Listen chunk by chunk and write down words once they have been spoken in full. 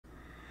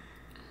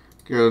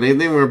Good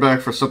evening, we're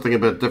back for something a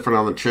bit different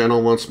on the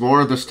channel once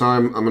more. This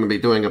time I'm going to be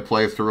doing a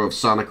playthrough of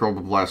Sonic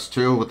Robo Blast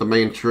 2 with the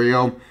main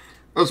trio,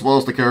 as well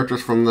as the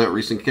characters from that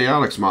recent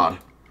Chaotix mod.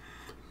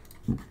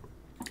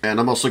 And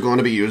I'm also going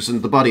to be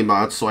using the buddy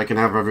mod so I can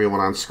have everyone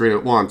on screen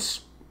at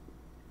once.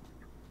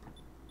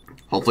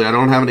 Hopefully I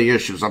don't have any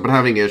issues. I've been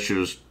having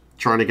issues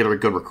trying to get a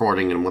good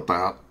recording and with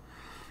that.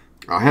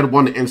 I had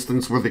one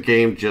instance where the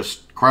game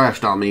just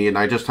crashed on me, and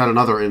I just had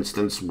another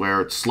instance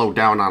where it slowed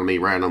down on me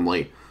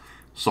randomly.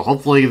 So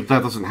hopefully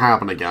that doesn't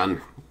happen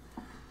again.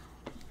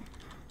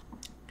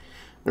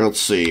 Let's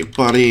see,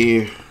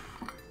 buddy.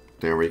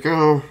 There we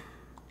go.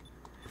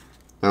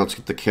 Now let's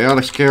get the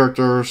Chaotix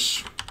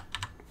characters.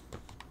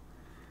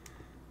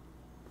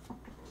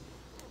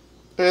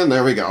 And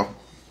there we go.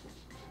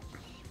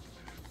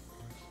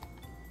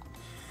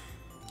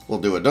 We'll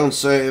do a don't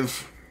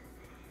save.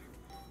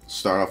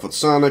 Start off with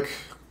Sonic.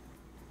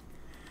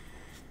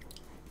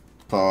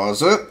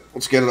 Pause it.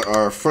 Let's get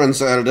our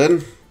friends added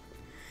in.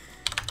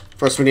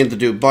 First we need to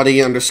do buddy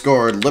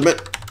underscore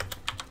limit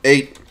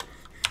 8.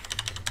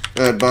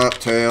 Addbot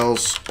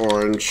Tails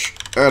orange.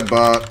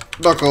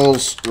 Addbot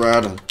Knuckles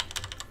red.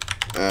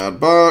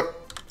 Addbot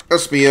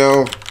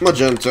SBO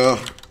magenta.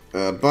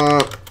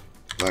 Addbot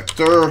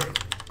Vector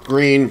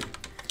green.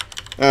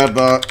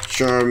 Addbot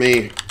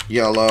Charmy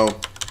yellow.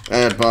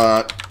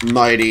 Addbot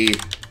Mighty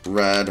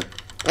red.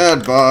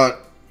 Addbot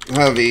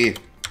Heavy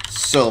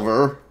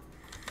silver.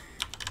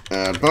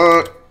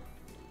 Addbot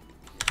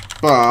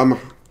Bomb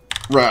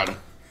red.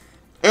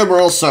 And we're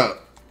all set.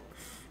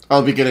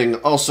 I'll be getting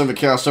all 7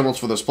 Chaos Emeralds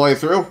for this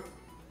playthrough,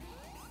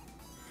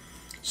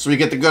 so we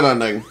get the good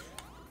ending.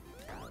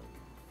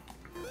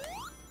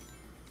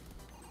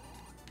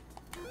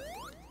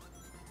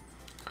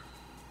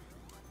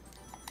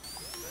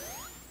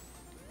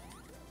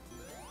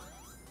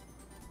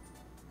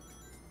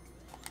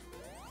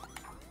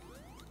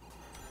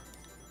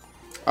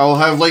 I'll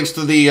have links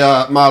to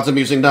the mods I'm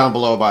using down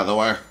below, by the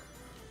way.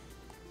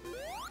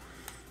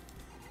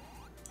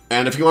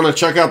 And if you want to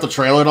check out the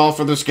trailer at all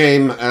for this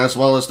game, as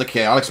well as the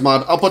Chaotix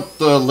mod, I'll put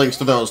the links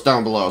to those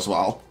down below as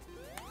well.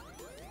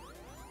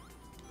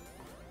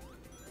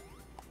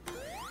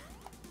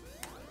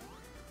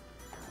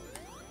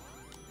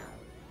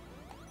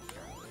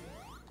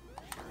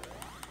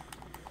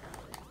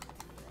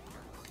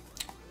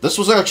 This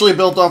was actually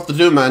built off the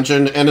Doom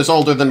engine and is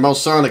older than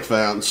most Sonic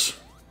fans.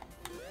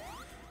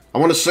 I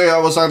want to say I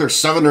was either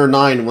 7 or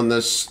 9 when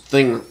this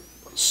thing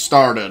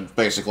started,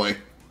 basically.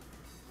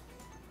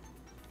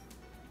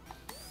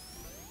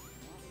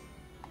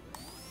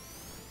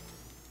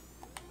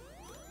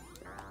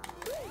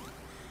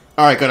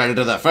 Alright, good, I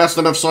did that fast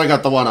enough so I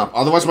got the 1-up.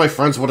 Otherwise my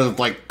friends would have,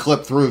 like,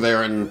 clipped through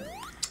there and,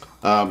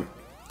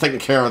 taken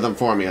care of them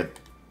for me. I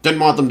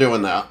didn't want them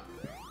doing that.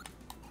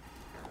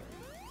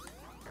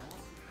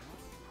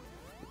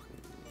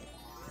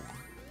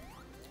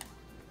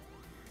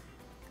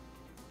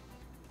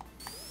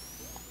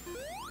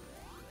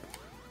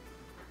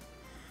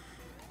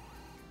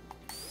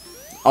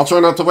 I'll try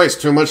not to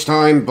waste too much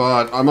time,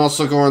 but I'm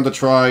also going to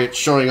try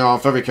showing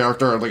off every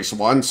character at least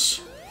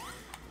once.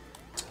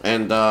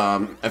 And,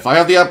 if I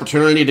have the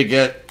opportunity to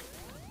get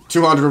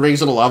 200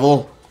 rings in a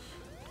level,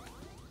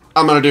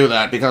 I'm gonna do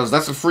that, because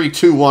that's a free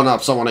 2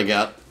 1-ups I want to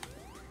get.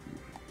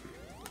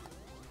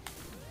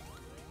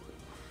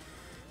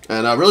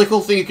 And a really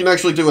cool thing you can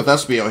actually do with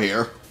SBO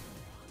here.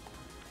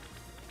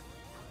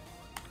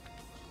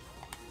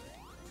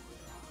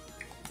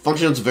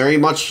 Functions very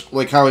much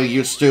like how it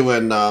used to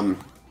in,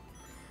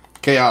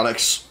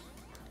 Chaotix.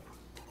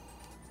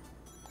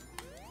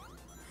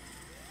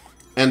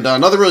 And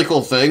another really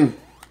cool thing,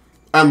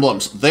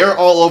 emblems. They're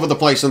all over the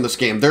place in this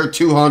game. There are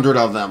 200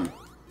 of them.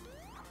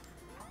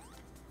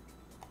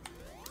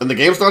 And the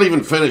game's not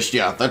even finished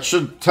yet. That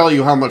should tell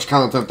you how much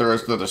content there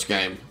is to this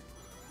game.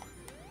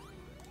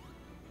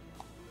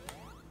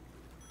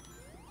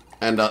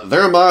 And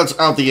there are mods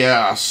out the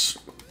ass.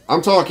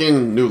 I'm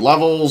talking new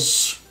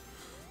levels,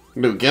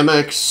 new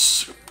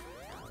gimmicks,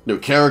 new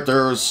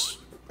characters.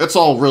 It's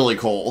all really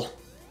cool.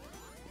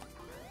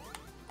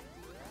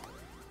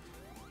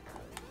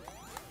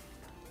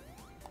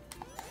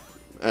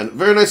 And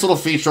very nice little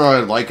feature I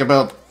like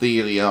about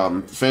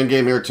the fan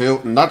game here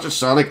too. Not just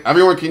Sonic,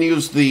 everyone can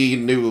use the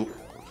new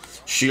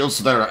shields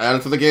that are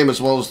added to the game,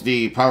 as well as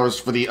the powers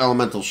for the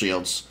elemental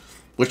shields,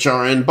 which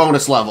are in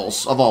bonus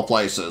levels of all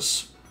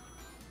places.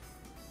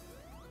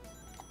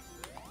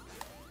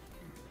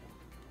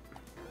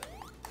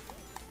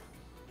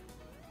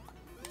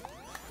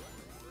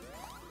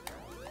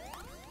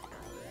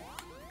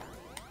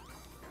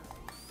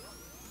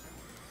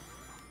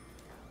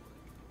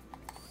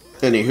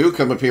 Anywho,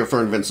 come up here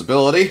for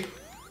invincibility.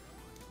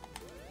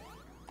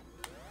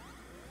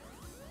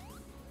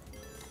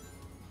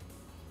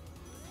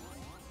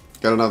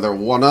 Got another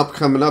 1-up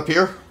coming up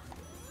here.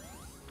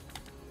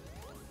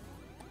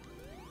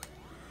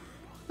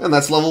 And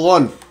that's level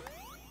 1.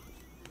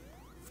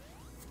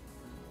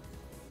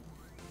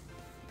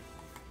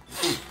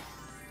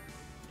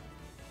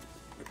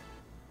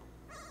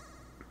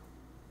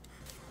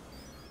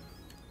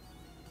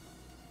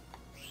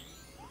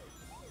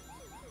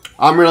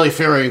 I'm really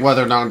fearing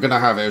whether or not I'm gonna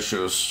have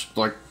issues,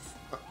 like,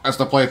 as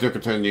the playthrough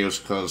continues,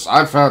 because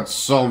I've had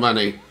so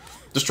many.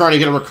 Just trying to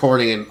get a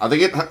recording in. I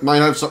think it might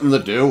have something to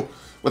do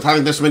with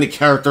having this many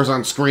characters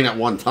on screen at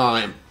one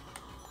time.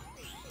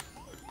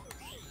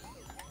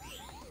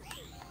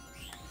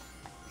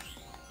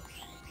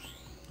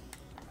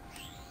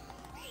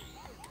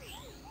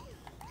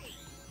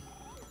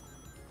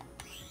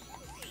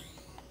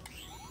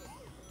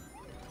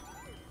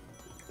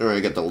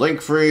 Alright, get the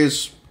link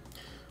freeze.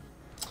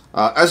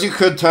 As you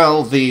could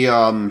tell, the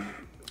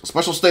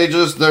special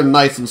stages, they're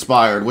Knights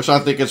inspired, which I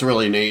think is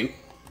really neat.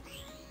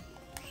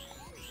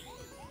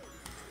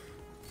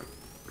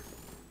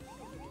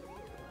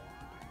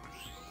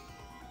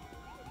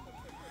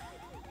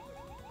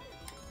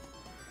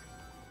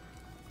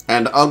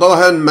 And I'll go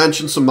ahead and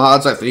mention some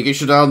mods I think you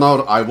should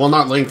download. I will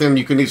not link them,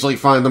 you can easily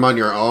find them on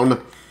your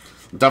own.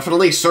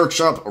 Definitely search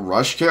up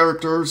Rush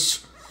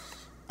characters,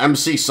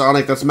 MC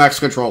Sonic, that's Max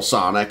Control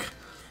Sonic,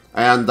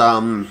 and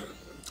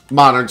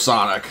Modern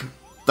Sonic.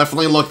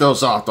 Definitely look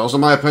those up. Those,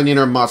 in my opinion,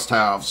 are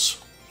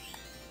must-haves.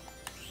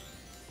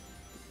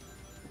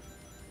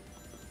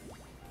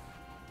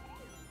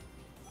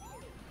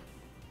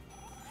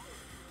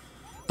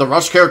 The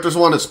Rush characters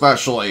one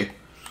especially.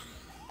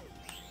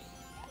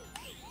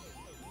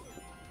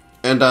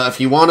 And if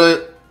you want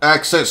to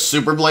access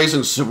Super Blaze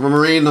and Super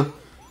Marine,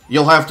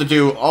 you'll have to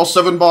do all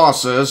 7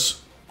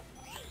 bosses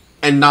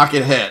and not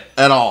get hit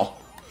at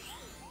all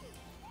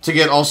to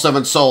get all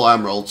 7 Soul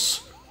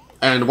Emeralds.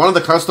 And one of the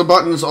custom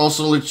buttons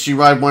also lets you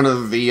ride one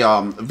of the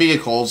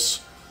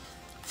vehicles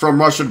from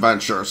Rush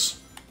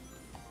Adventures.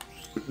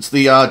 It's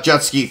the jet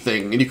ski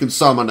thing, and you can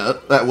summon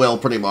it at will,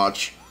 pretty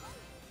much.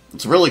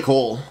 It's really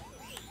cool.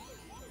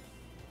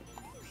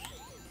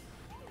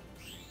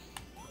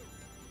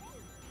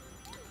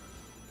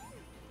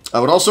 I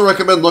would also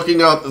recommend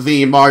looking up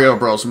the Mario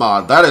Bros.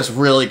 Mod. That is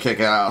really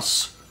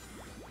kick-ass.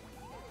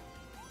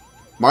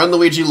 Mario and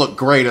Luigi look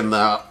great in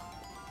that.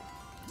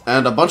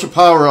 And a bunch of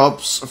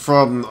power-ups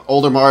from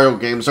older Mario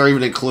games are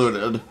even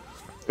included,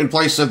 in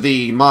place of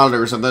the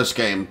monitors in this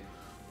game.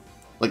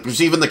 Like,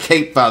 there's even the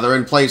Cape Feather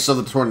in place of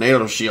the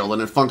Tornado Shield,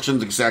 and it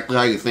functions exactly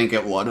how you think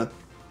it would.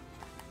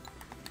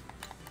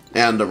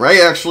 And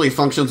Ray actually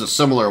functions a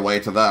similar way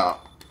to that.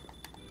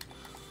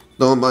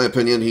 Though, in my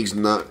opinion, he's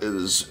not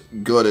as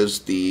good as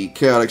the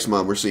Chaotix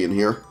mod we're seeing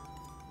here.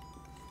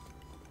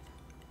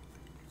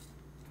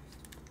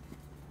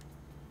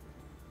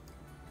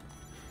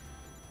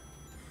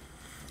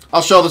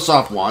 I'll show this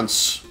off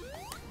once.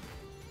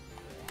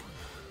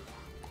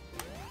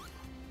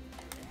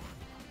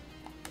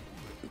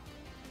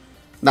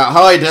 Now,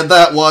 how I did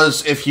that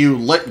was, if you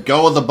let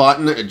go of the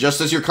button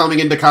just as you're coming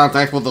into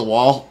contact with the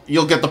wall,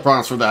 you'll get the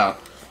prompts for that.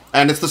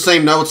 And it's the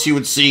same notes you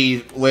would see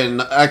when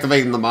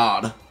activating the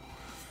mod.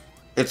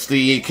 It's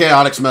the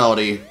Chaotix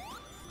melody.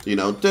 You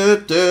know,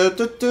 that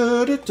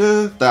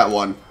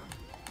one.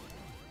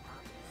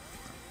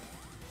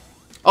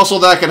 Also,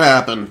 that can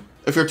happen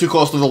if you're too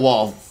close to the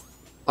wall.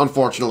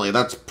 Unfortunately,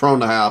 that's prone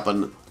to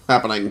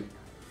happening.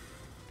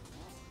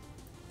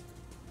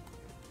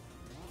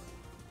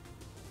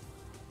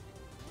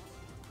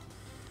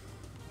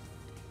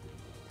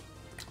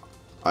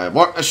 I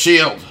want a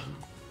shield.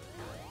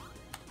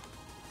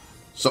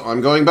 So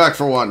I'm going back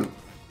for one.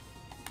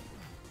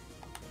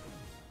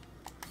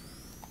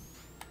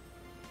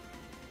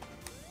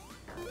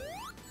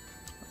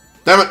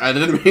 Damn it, I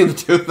didn't mean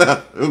to do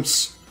that.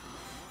 Oops.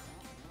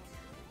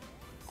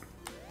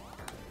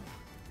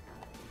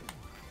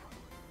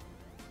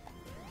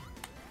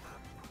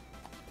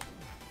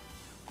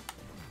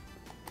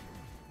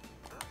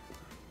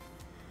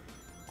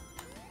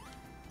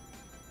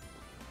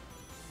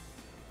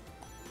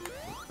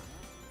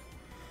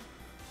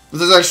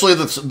 This is actually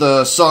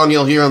the song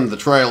you'll hear in the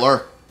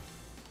trailer.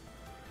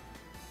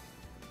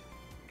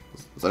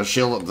 Is that a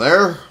shield up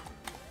there?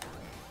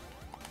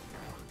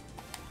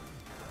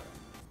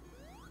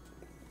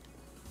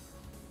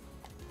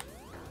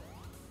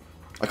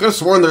 I could have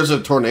sworn there's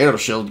a tornado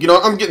shield. You know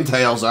what? I'm getting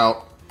Tails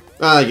out.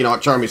 You know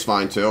what? Charmy's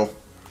fine too.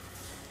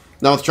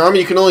 Now with Charmy,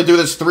 you can only do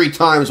this 3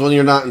 times when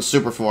you're not in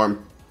super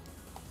form.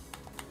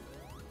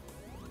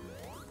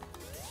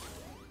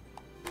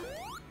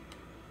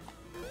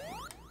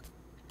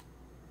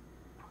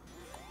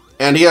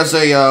 And he has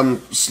a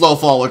slow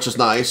fall, which is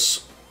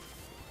nice.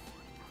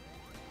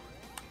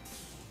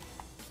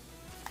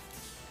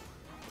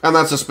 And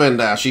that's a spin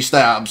dash. He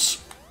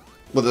stabs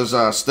with his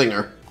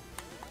stinger.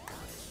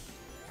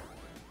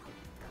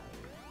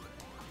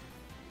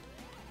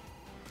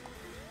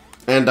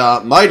 And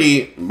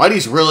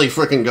Mighty's really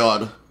freaking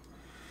good.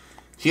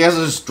 He has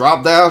his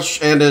drop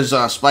dash and his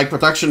spike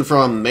protection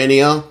from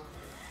Mania.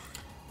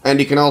 And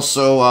he can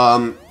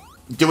also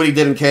do what he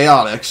did in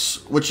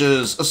Chaotix, which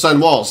is ascend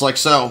walls, like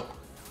so.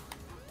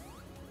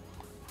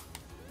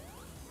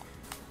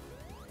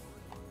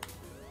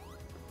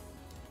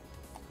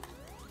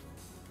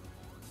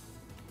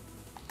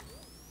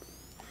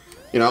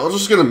 You know, we're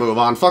just gonna move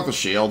on. Fuck the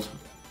shield.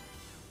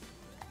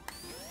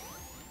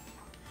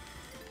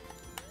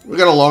 We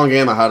got a long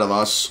game ahead of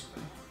us.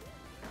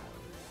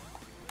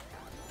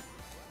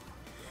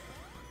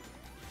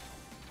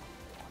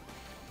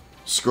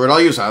 Screw it,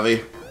 I'll use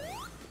Heavy.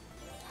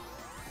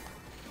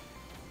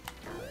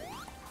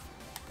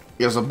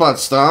 He has a Butt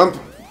Stomp.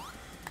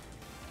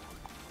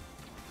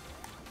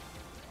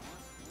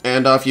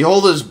 And if you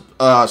hold his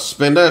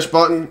spin dash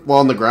button while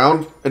on the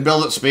ground and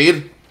build at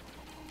speed,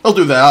 he'll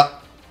do that.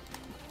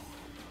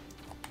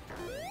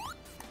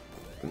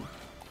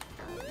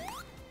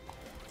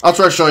 I'll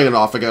try showing it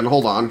off again.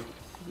 Hold on.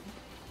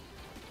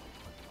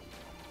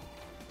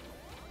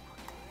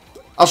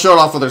 I'll show it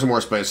off when there's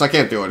more space. I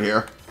can't do it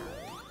here.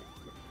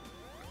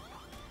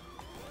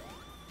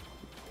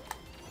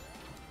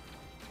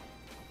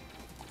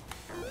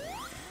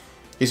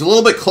 He's a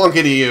little bit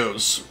clunky to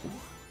use.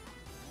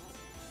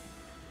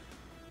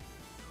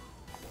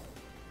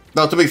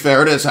 Though, to be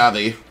fair, it is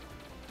heavy.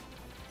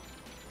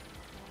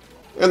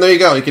 And there you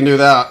go, you can do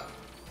that.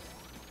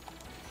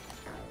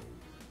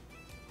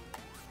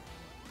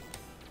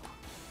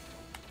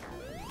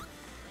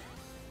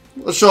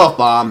 Let's show off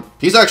Bomb.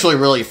 He's actually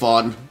really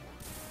fun.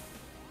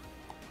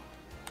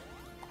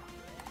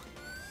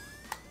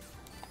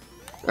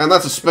 And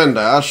that's a spin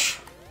dash.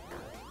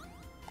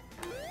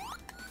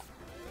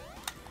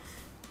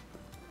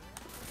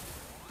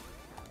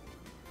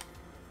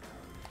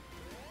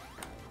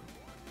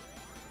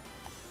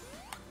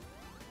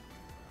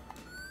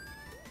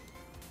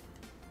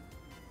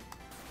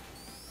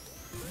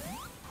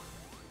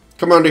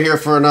 Come under here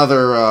for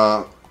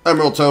another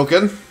Emerald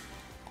token.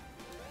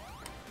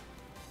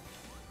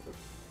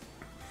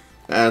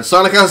 And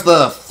Sonic has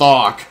the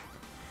Thawk.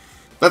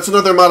 That's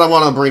another mod I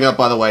want to bring up,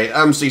 by the way.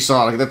 MC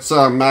Sonic. That's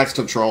max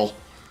control.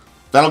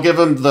 That'll give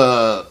him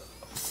the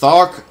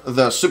Thawk,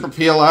 the Super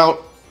Peel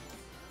out,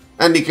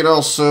 and he can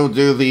also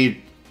do the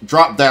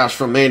Drop Dash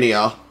from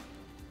Mania.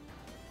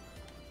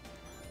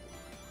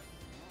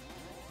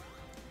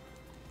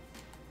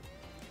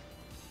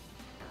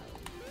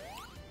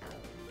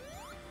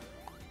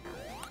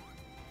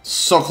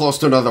 So close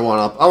to another one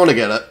up. I want to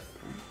get it.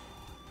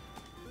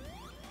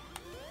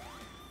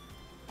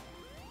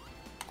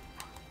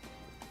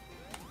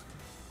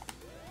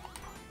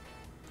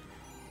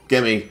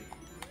 Gimme.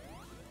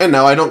 And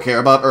now I don't care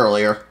about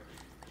earlier.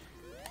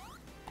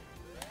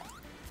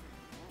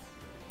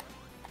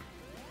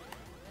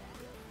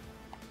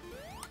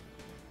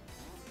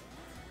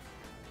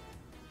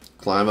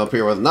 Climb up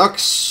here with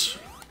Nux.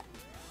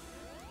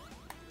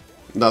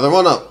 Another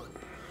one up.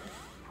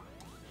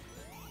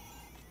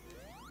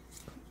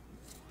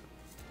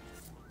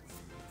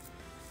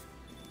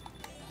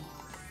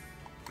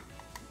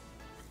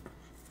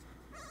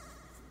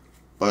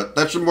 But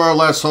that should more or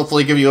less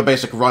hopefully give you a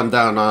basic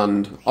rundown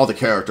on all the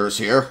characters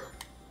here.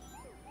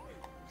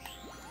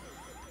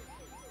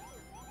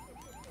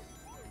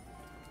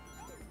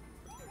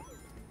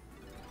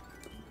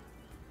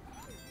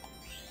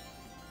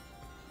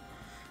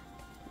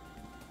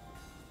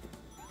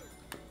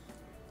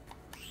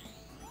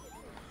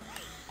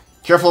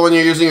 Careful when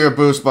you're using your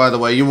boost, by the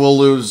way. You will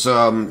lose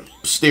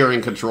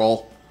steering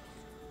control.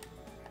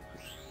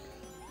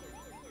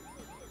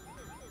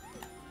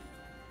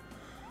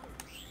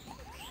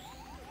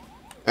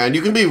 And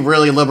you can be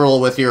really liberal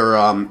with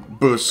your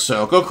boost,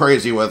 so go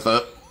crazy with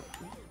it.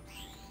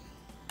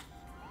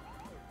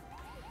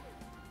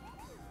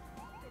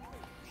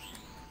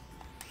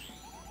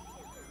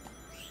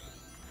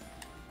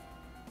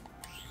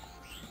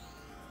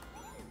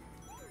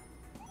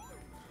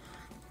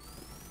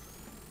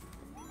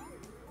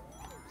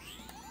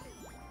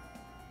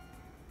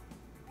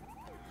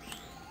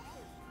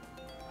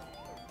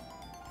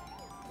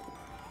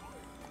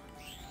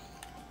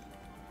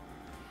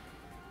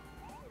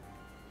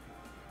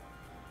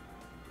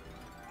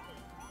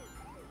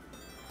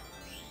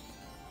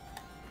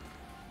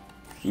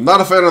 Not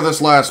a fan of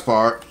this last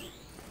part.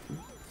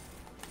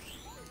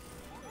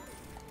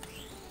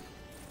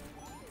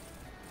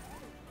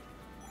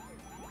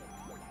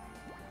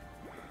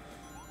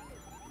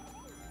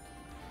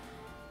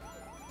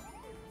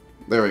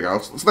 There we go.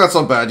 It's not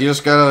so bad. You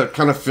just gotta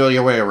kind of feel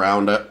your way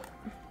around it.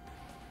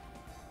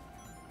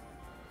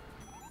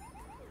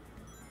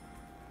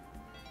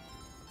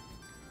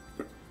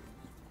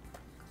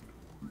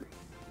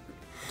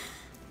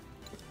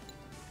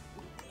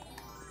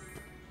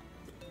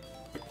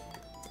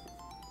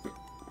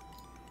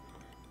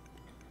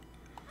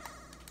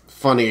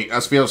 Funny,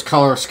 SBO's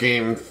color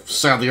scheme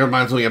sadly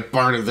reminds me of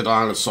Barney the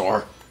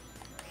Dinosaur.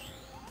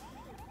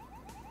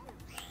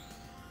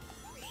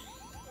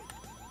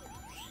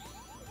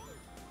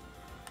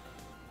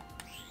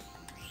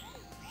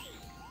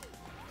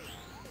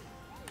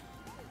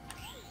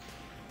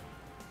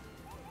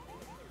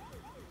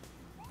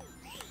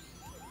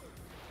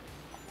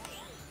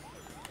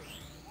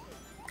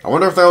 I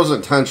wonder if that was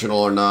intentional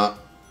or not.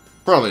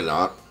 Probably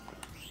not.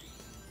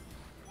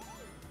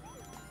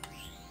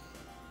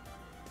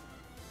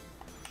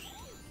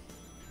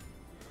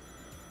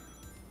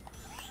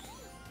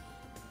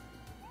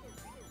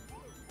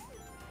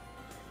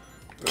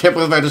 Can't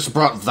believe I just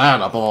brought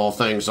that up of all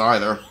things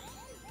either.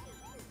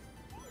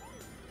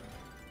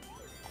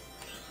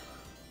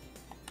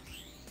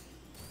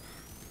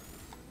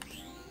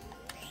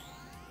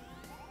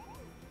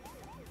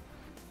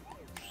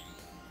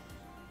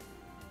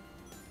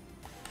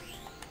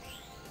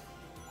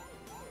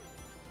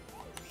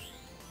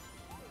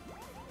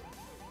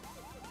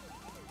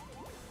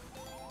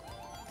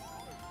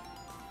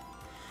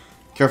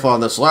 Careful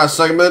on this last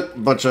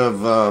segment. Bunch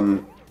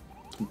of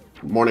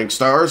morning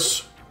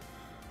stars.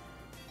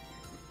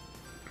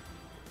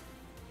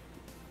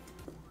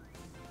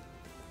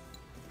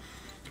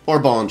 Or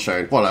ball and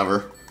chain,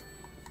 whatever.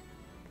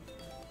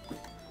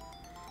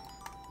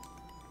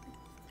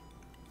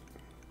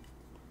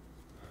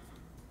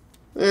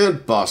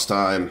 And boss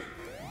time.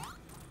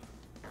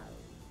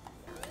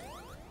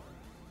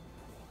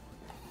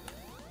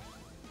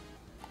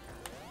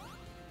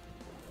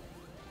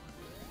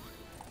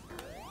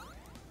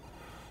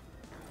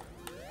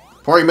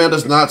 Party Man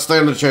does not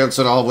stand a chance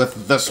at all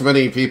with this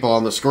many people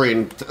on the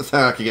screen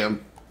attacking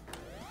him.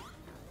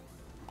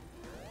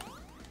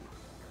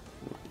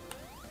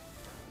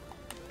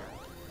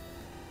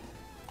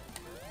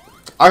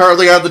 I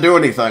hardly had to do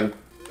anything.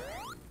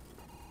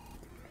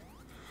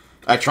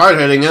 I tried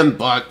hitting him,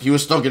 but he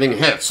was still getting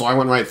hit, so I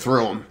went right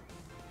through him.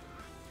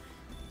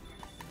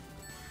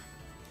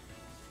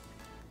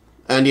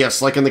 And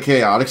yes, like in the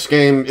Chaotix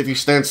game, if you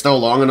stand still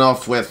long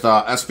enough with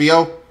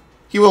SBO,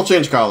 he will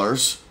change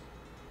colors.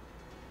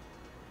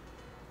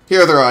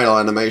 Here are their idle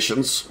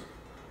animations.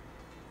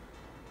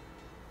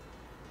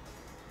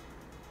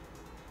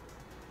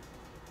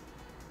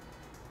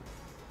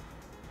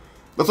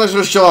 Let's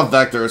just show off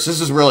vectors. This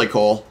is really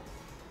cool.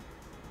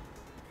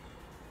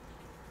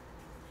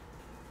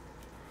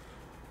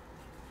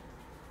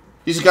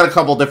 He's got a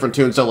couple different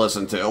tunes to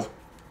listen to.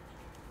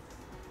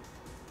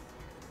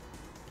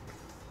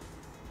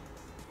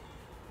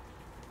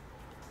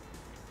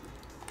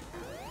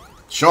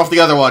 Show off the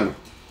other one.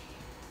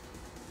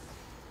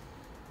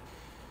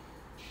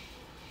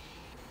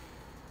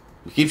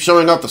 You keep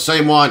showing up the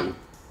same one.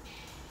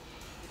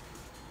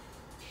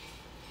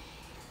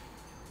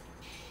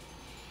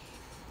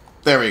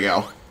 There we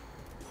go.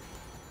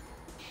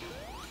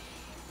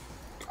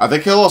 I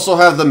think he'll also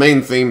have the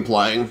main theme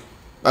playing.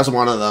 That's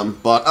one of them,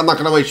 but I'm not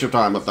going to waste your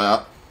time with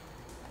that.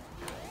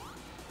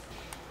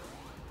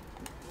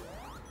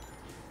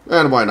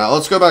 And why not?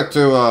 Let's go back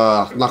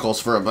to Knuckles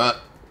for a bit.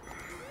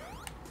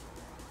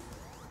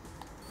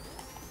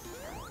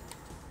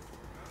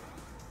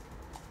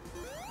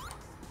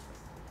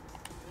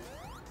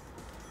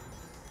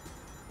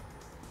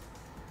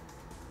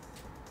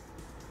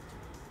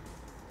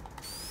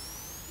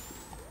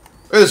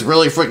 It is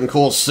really freaking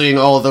cool seeing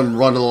all of them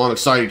run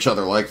alongside each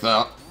other like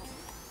that.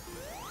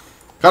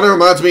 Kind of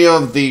reminds me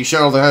of the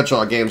Shadow the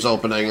Hedgehog game's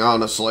opening,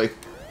 honestly.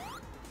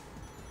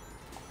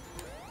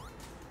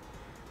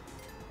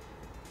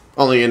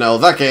 Only, you know,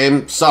 that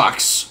game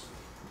sucks.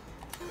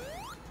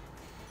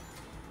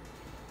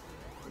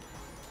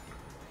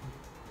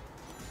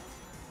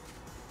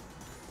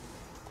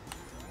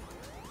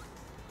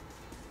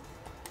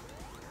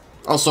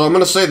 Also, I'm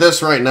gonna say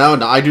this right now,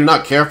 and I do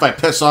not care if I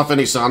piss off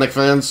any Sonic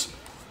fans.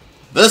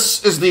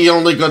 This is the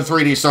only good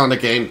 3D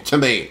Sonic game, to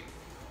me.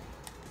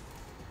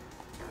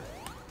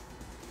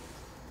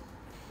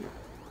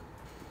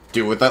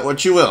 Do with that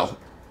what you will.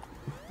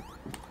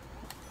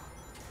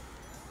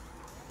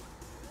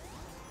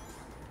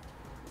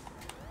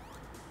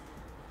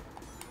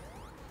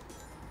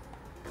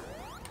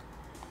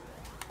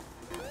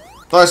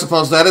 Though I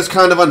suppose that is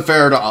kind of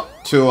unfair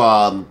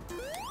to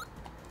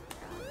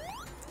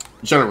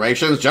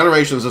Generations.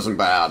 Generations isn't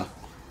bad.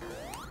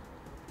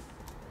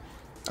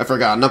 I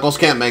forgot, Knuckles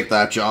can't make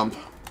that jump.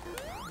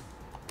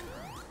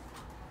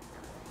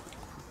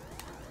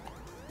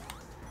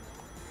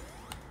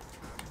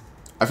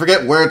 I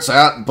forget where it's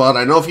at, but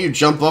I know if you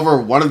jump over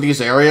one of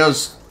these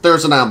areas,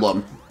 there's an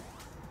emblem.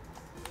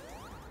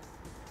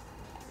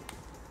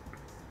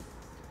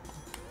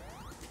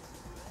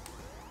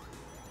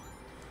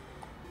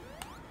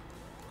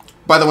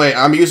 By the way,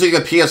 I'm using a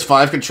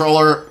PS5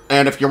 controller,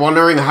 and if you're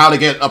wondering how to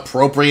get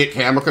appropriate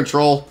camera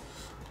control,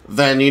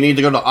 then you need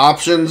to go to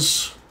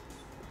Options,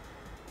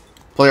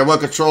 Player 1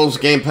 Controls,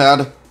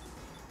 Gamepad,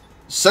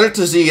 set it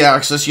to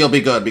Z-axis, you'll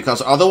be good,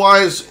 because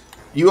otherwise,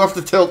 you have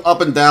to tilt up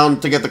and down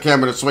to get the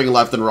camera to swing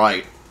left and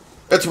right.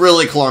 It's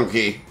really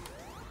clunky.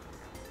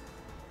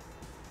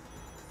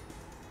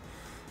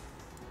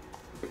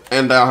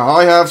 And how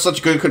I have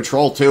such good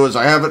control, too, is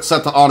I have it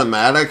set to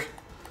automatic.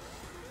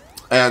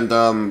 And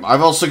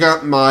I've also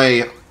got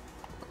my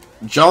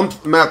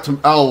jump mapped to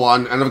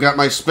L1, and I've got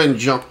my spin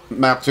jump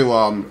mapped to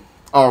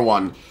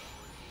R1.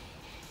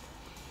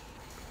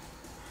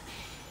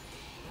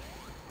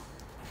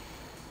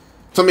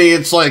 To me,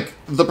 it's like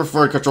the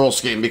preferred control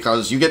scheme,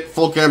 because you get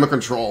full camera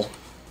control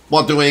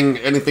while doing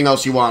anything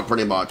else you want,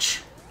 pretty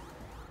much.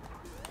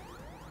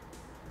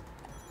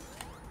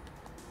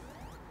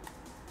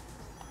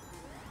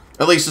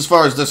 At least as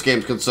far as this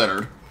game's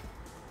considered.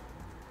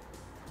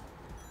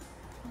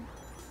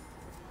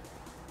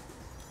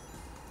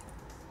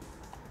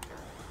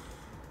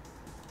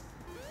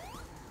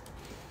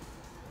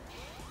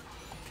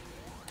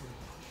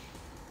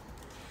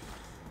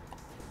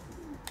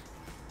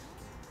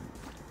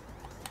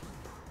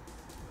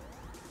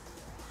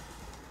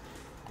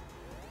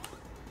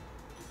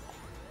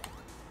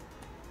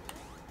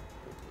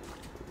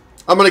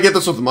 I'm gonna get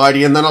this with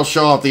Mighty, and then I'll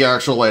show off the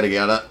actual way to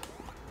get it.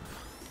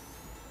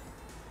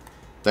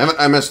 Damn it,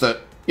 I missed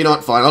it. You know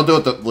what, fine, I'll do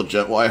it the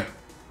legit way.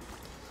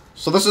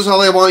 So this is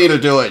how they want you to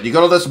do it. You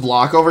go to this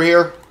block over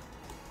here.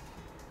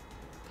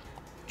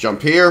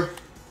 Jump here.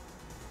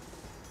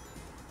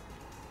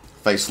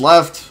 Face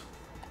left.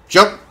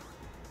 Jump.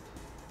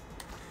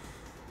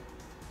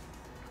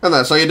 And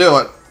that's how you do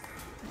it.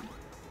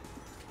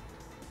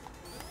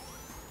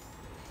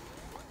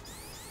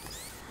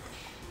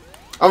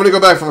 I'm gonna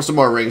go back for some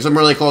more rings. I'm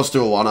really close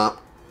to a 1-up.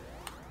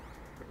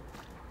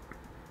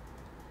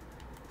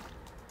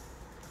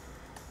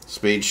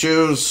 Speed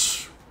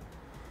shoes.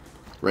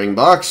 Ring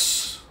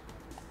box.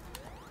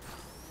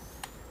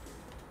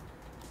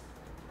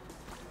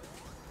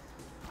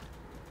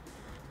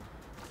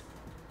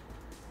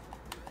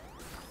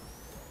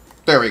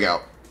 There we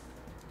go.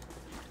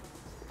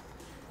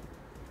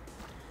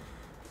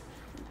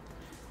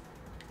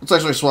 Let's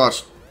actually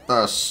switch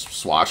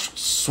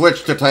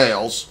to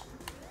tails.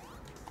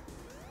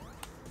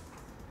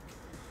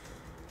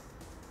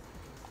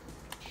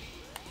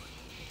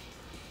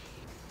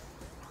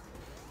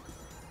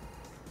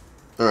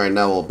 Alright,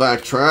 now we'll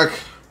backtrack.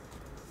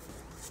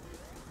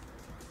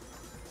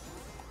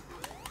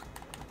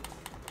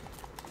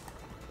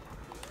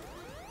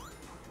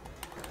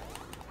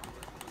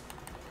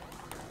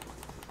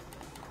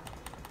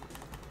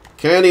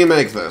 Can he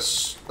make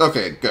this?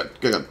 Okay, good,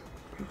 good.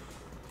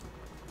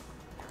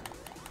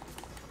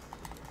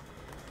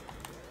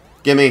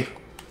 Gimme.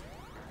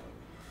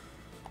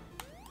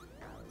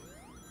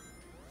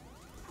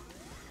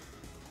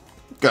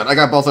 Good, I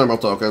got both thermal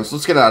tokens.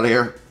 Let's get out of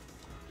here.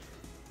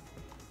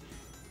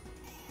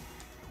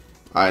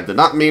 I did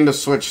not mean to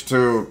switch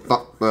to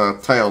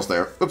tails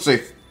there.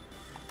 Oopsie.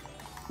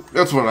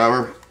 It's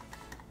whatever.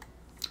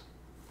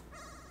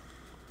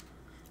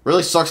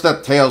 Really sucks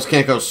that Tails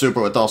can't go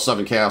super with all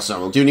 7 Chaos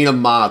Emeralds. You need a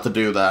mod to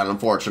do that,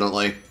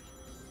 unfortunately.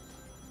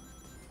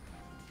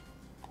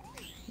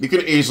 You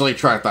can easily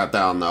track that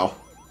down, though.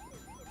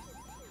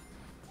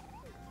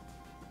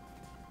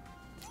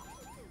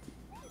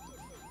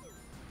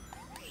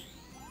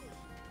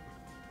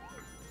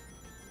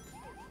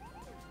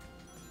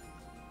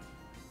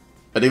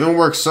 It even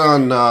works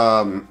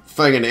on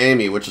Fang and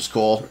Amy, which is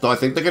cool. Though I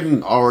think they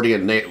can already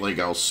innately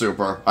go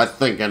super. I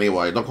think,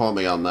 anyway. Don't quote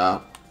me on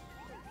that.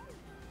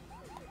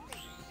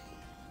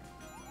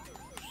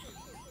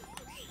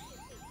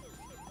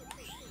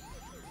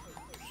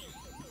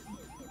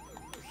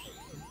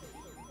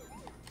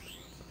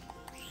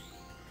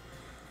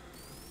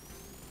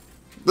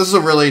 This is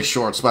a really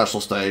short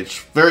special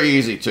stage. Very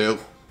easy, too.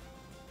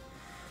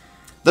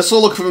 This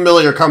will look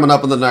familiar coming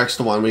up in the next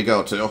one we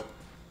go to.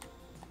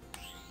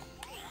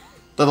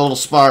 The little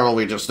spiral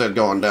we just did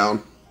going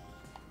down.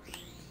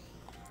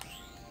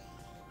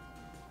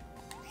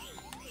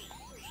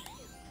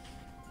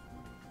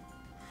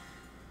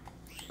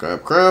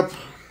 Grab.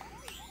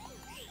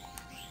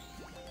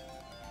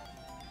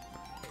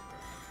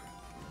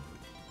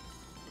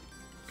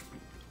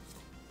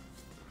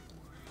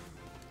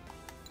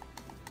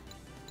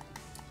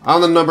 On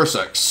the number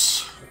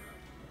 6.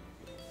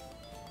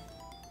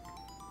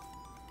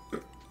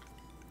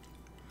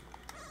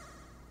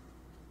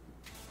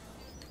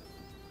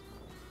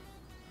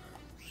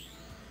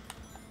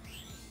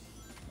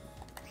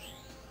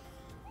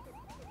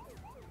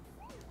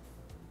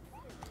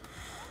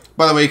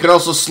 By the way, you can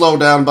also slow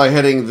down by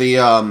hitting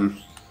the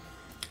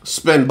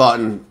spin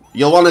button.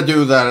 You'll want to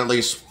do that at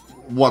least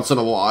once in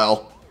a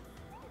while.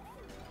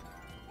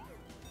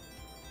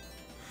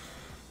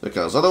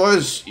 Because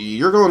otherwise,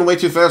 you're going way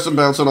too fast and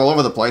bouncing all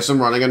over the place and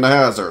running into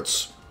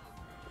hazards.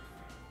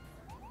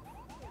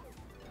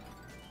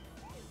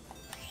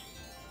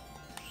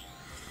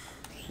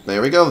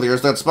 There we go.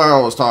 There's that spiral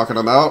I was talking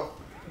about.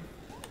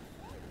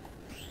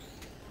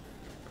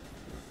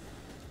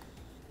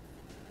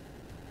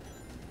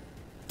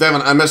 Damn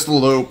it, I missed the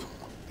loop.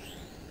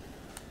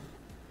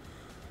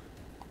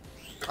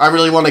 I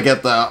really want to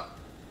get that.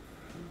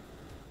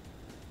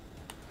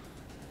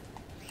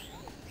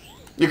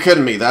 You're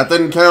kidding me, that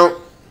didn't count?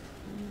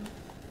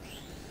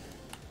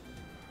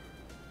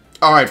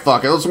 Alright,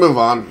 fuck it, let's move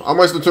on. I'm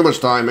wasting too much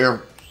time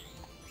here.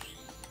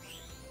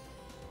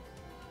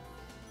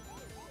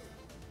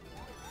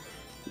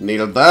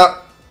 Needed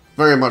that.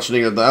 Very much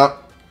needed that.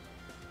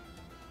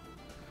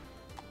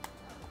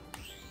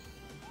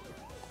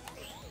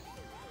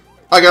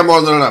 I got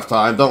more than enough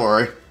time, don't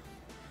worry.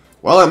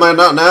 Well, I might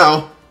not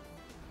now.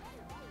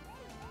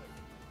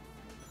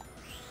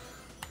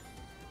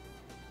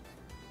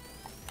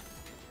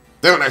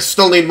 Damn it, I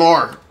still need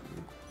more.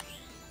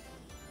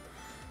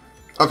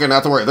 Okay,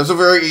 not to worry. There's a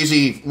very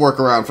easy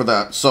workaround for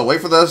that. So,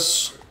 wait for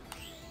this.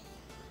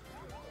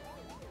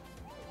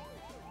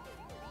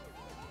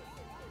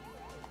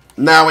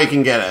 Now we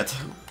can get it.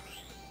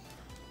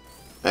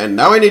 And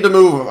now we need to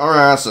move our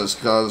asses,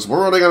 because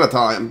we're running out of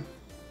time.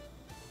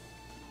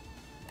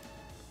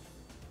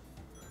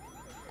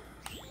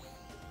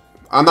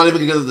 I'm not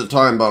even going to get the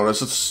time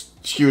bonus. It's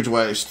a huge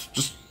waste.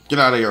 Just get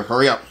out of here.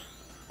 Hurry up.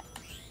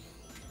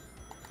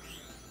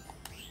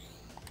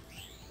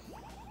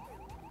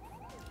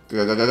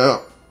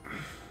 Go.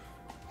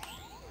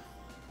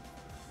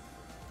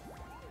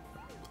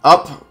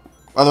 Up.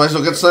 Otherwise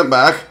he'll get sent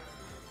back.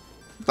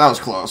 That was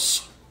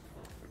close.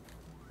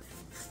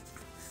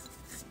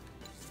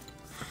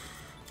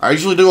 I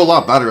usually do a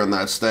lot better in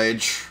that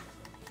stage.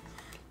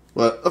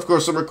 But, of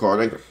course, I'm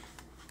recording.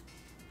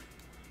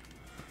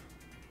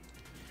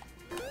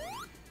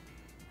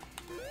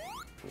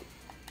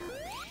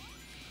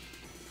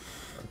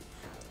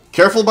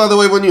 Careful, by the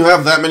way, when you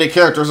have that many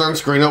characters on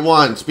screen at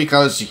once,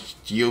 because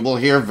you will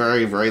hear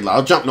very, very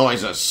loud jump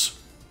noises.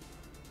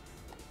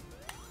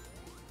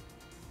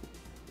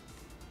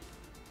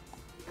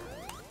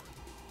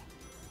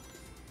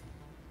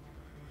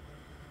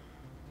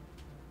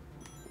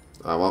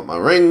 I want my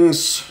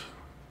rings.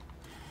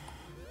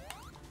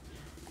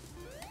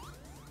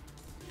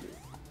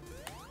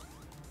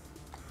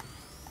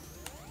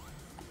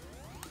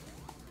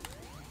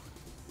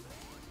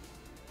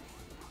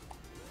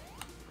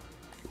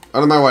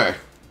 Out of my way.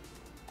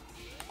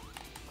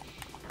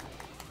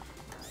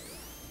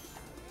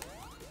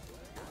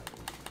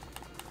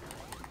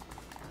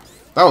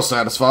 That was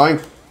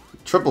satisfying.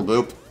 Triple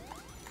boop.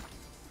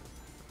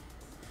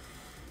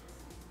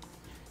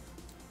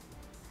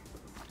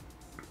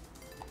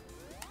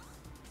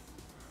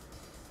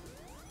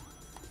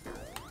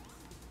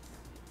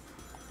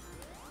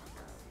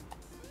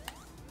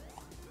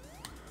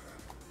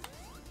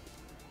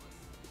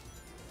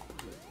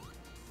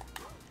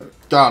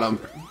 Got him.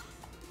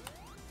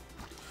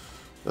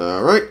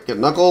 Alright, get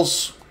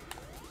Knuckles.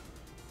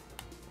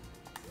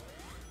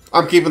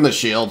 I'm keeping the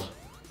shield.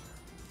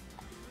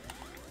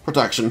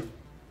 Protection.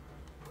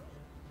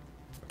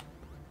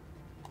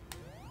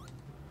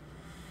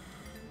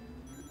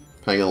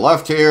 Hanging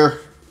left here.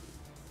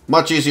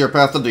 Much easier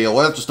path to deal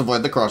with, just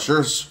avoid the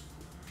crushers.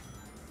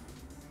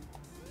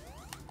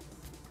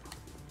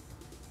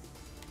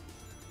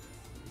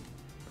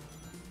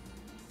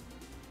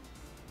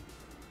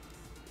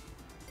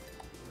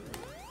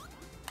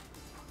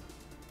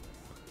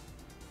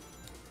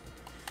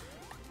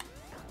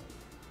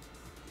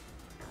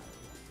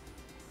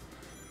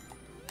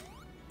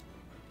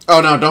 Oh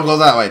no, don't go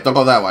that way. Don't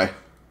go that way.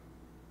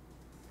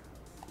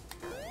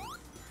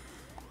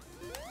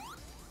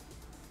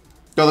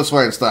 Go this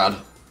way instead.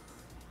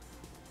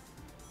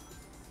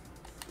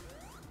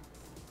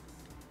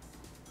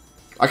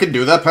 I can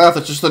do that path,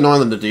 it's just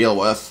annoying to deal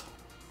with.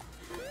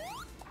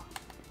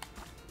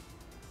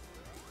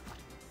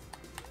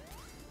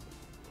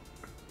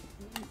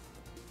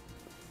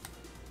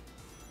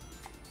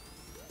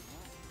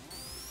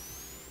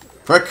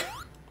 Frick.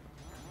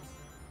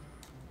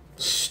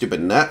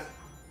 Stupid net.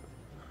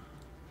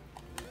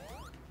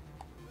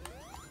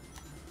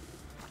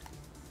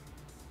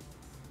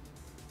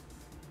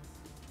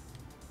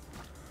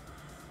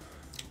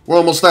 We're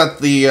almost at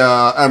the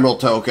Emerald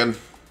token.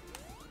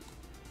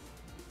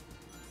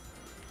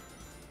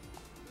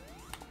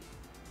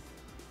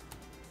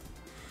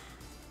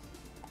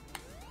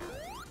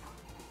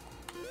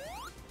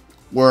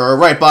 We're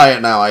right by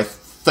it now, I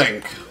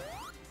think.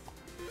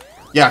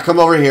 Yeah, come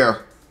over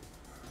here.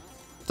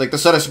 Take the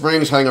set of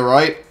springs, hang a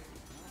right.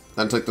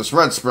 Then take this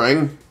red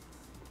spring.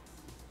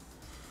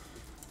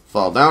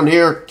 Fall down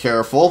here,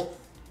 careful.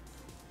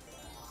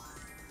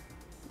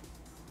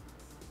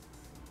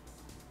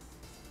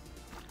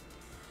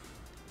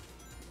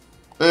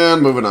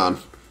 And moving on.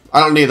 I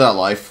don't need that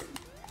life.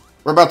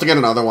 We're about to get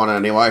another one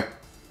anyway.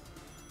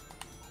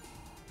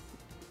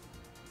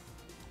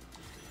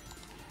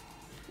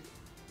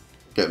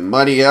 Getting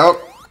muddy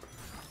out.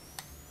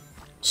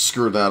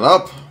 Screw that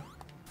up.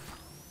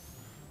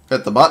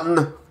 Hit the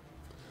button.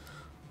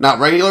 Now,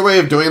 regular way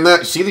of doing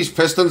that, see these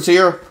pistons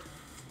here?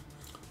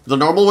 The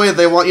normal way,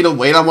 they want you to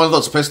wait on one of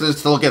those pistons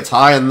until it gets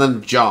high and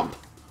then jump.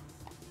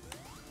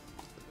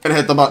 And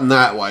hit the button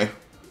that way.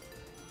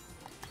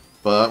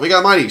 But we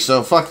got mighty,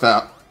 so fuck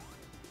that.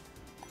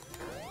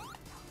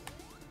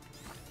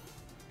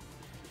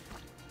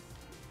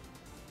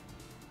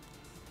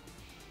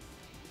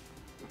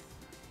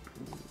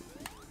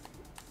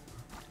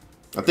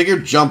 I think your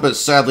jump is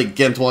sadly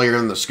gint while you're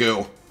in the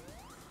SKU.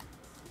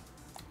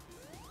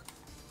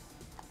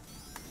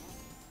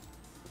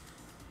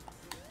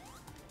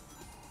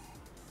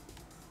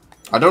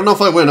 I don't know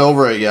if I went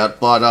over it yet,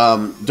 but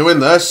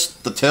doing this,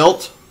 the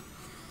tilt,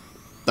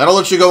 that'll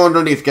let you go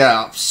underneath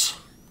gaps.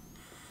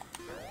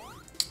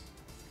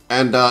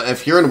 And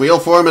if you're in wheel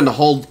form and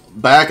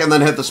hold back and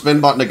then hit the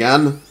spin button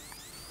again,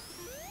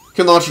 you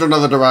can launch in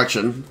another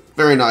direction.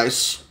 Very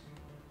nice.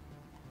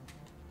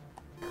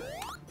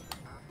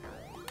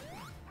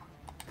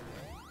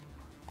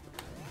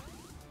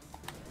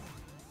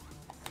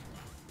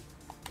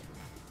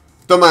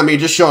 Don't mind me,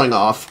 just showing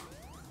off.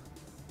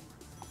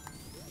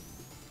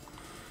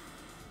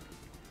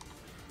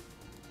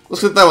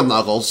 Let's get that with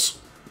Knuckles.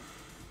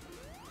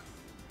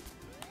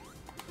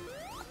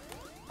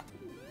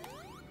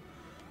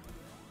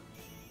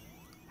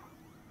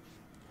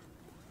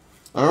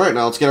 Alright,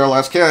 now let's get our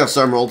last Chaos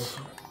Emerald.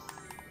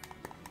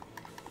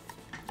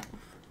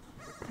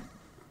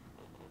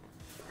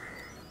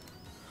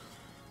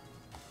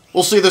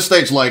 We'll see this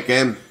stage late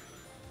game.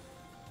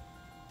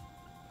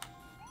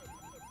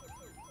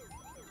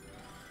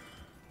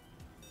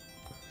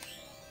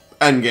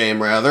 Endgame,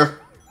 rather.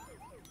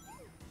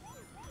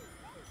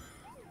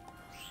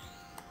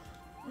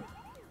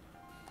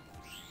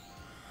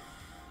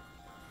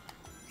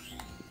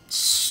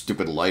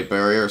 Stupid light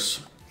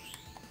barriers.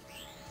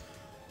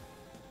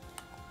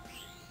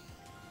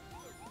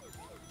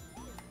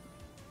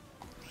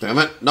 Damn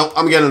it. Nope,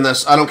 I'm getting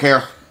this. I don't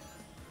care.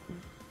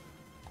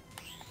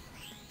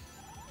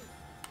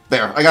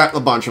 There, I got a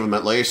bunch of them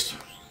at least.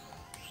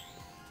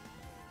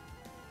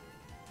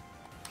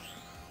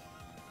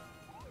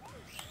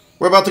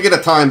 We're about to get a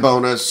time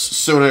bonus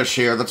soonish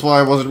here. That's why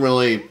I wasn't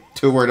really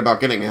too worried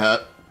about getting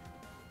hit.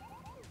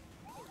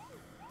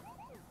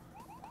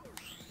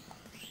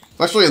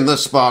 Especially in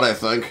this spot, I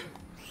think.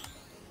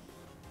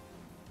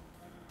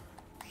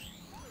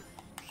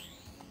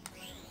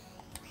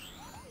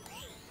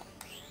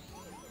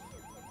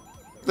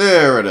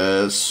 There it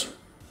is.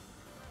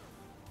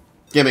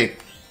 Gimme.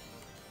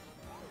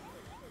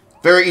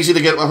 Very easy to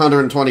get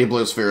 120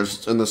 blue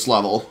spheres in this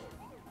level.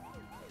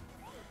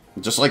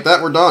 Just like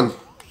that, we're done.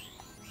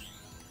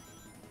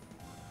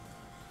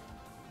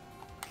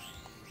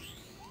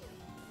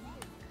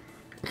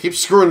 I keep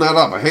screwing that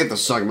up. I hate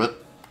this segment.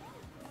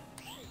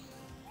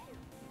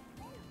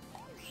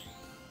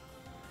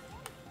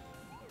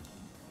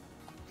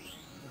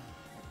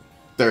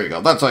 There you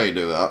go. That's how you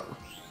do that.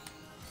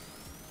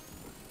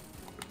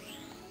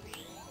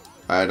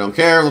 I don't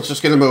care. Let's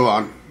just get a move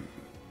on.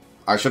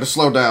 I should have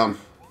slowed down.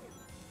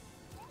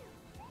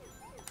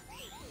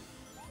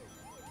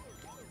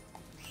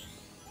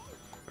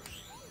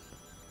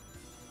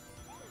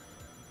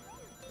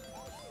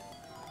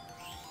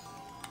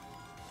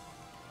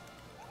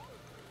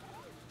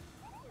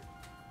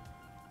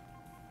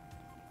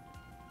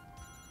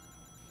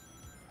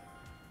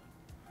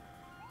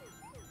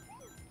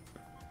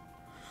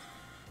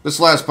 This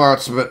last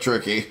part's a bit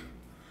tricky.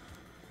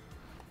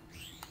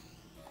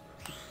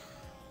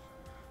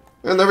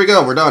 And there we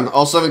go, we're done.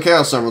 All 7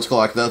 Chaos Emeralds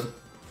collected.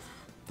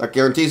 That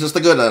guarantees us the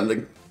good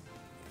ending.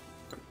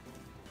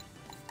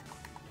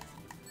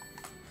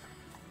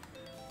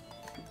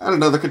 And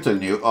another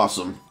continue.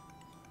 Awesome.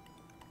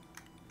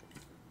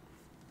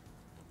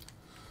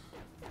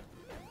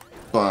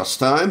 Boss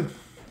time.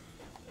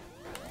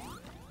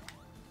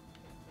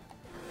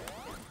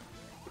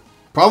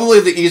 Probably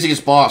the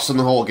easiest boss in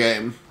the whole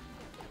game.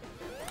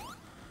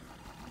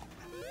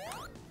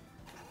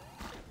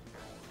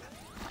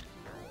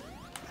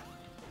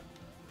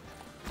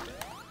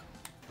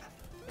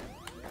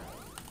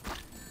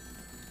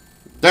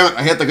 Damn it,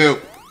 I hit the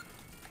goop.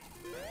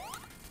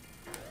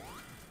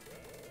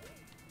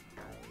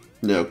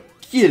 No,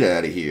 get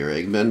out of here,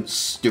 Eggman.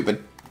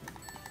 Stupid.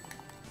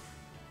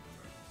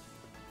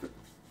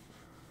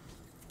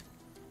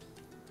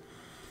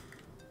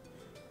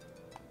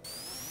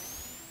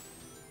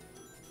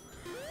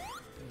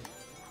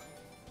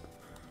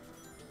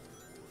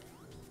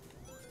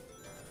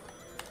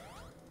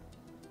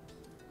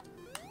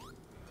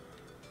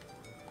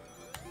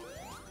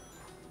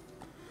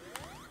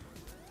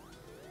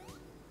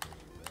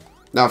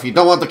 Now, if you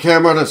don't want the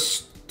camera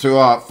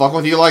to fuck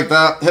with you like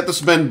that, hit the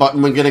spin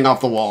button when getting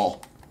off the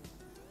wall.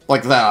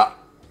 Like that.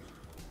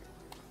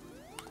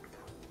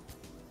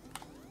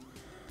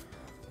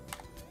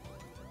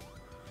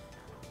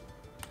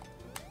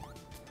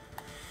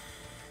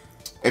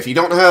 If you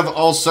don't have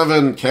all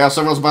 7 Chaos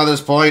Emeralds by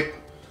this point,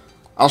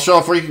 I'll show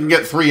off where you can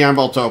get 3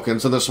 Emerald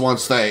tokens in this one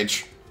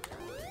stage.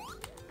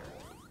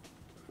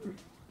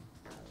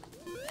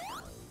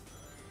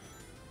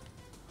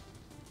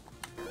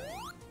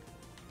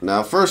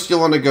 Now, first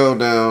you'll want to go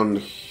down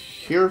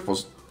here.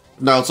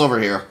 No, it's over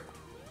here.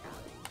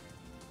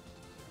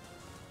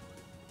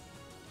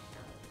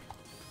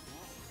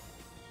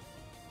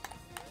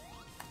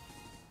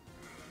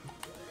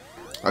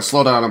 I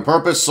slow down on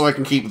purpose so I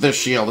can keep this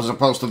shield as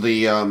opposed to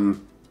the,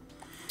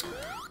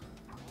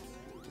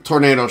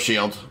 tornado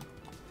shield.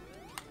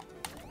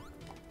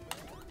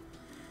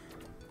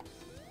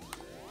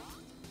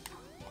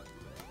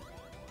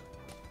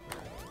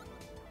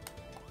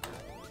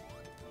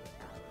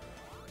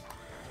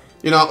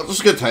 You know,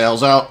 just get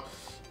Tails out.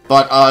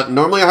 But,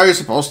 normally how you're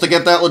supposed to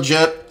get that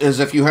legit is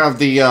if you have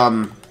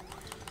the,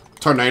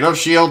 tornado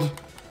shield,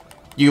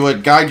 you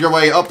would guide your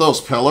way up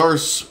those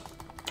pillars,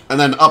 and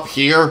then up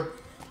here,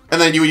 and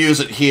then you would use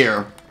it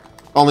here.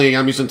 Only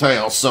I'm using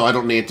Tails, so I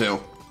don't need to.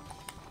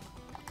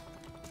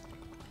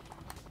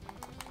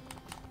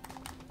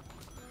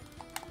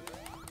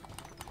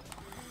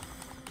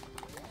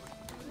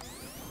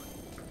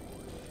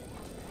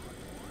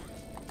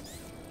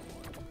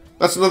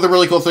 That's another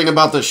really cool thing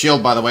about this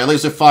shield, by the way. At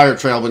least it fire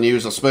trail when you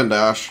use a spin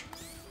dash.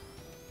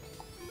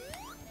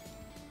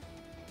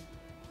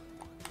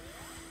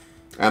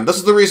 And this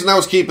is the reason I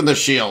was keeping this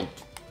shield.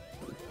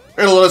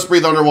 It'll let us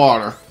breathe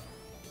underwater.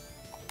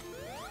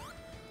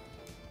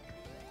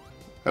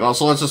 It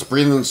also lets us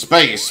breathe in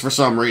space for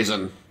some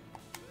reason.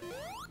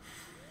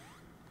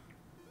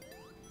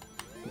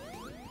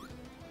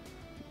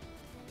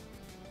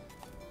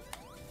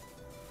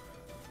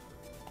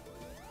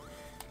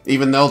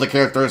 Even though the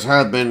characters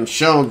had been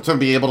shown to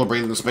be able to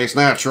breathe in space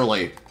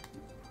naturally.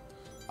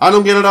 I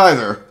don't get it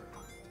either.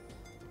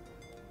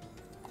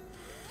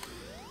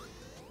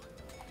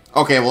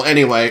 Okay, well,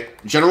 anyway,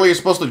 generally you're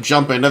supposed to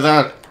jump into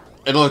that.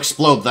 It'll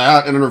explode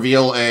that and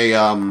reveal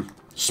a,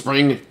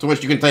 spring to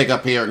which you can take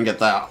up here and get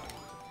that.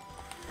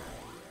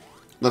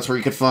 That's where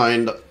you could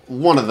find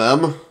one of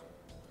them.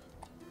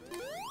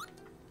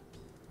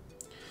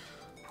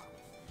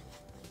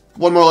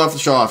 One more left to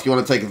show off. You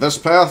want to take this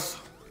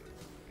path?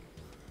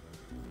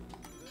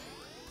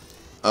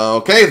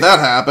 Okay, that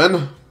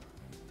happened.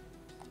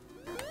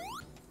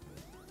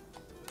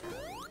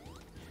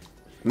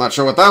 Not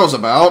sure what that was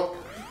about.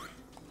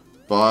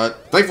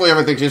 But thankfully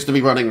everything seems to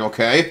be running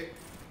okay.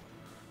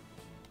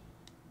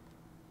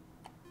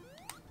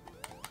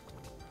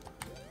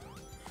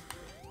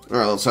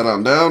 Alright, let's head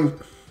on down.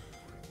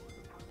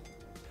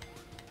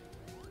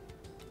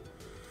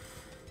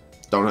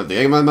 Don't hit the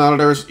aim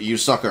monitors, you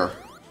sucker.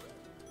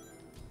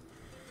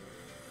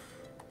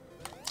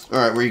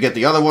 Alright, where you get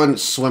the other one,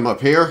 swim up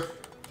here.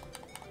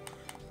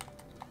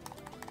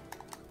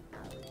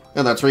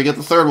 And that's where you get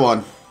the third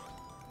one.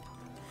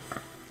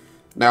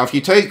 Now, if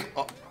you take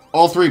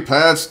all 3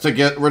 paths to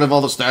get rid of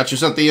all the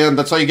statues at the end,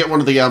 that's how you get one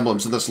of the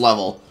emblems in this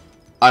level.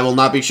 I will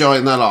not be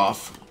showing that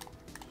off.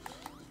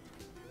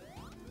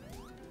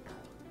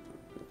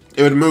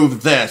 It would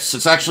move this.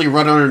 It's actually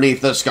right underneath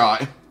this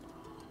guy.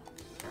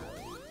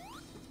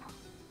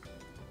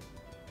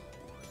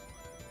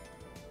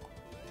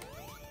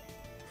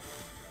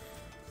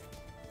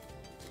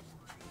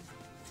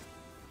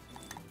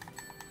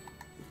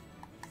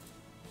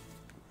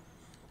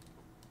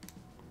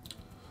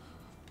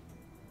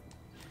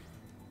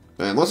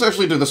 And let's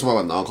actually do this one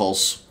with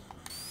Knuckles.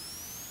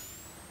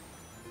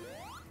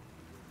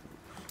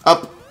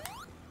 Up.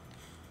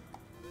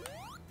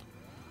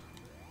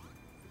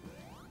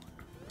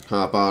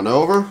 Hop on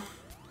over.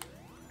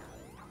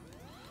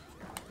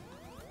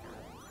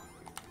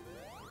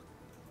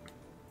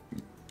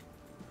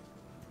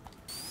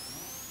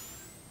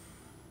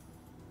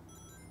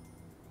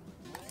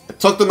 It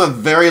took them a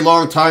very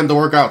long time to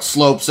work out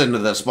slopes into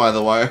this, by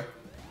the way.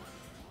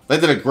 They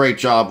did a great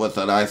job with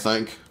it, I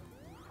think.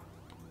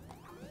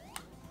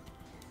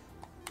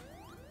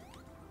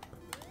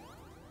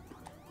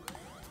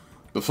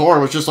 Before,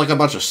 it was just like a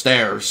bunch of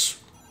stairs.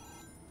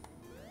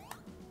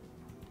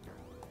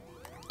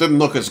 Didn't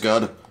look as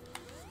good.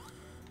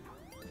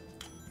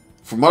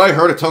 From what I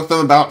heard, it took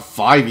them about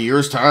 5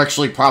 years to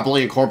actually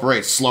properly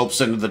incorporate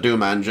slopes into the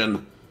Doom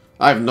engine.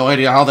 I have no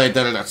idea how they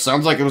did it. It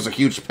sounds like it was a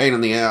huge pain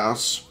in the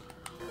ass.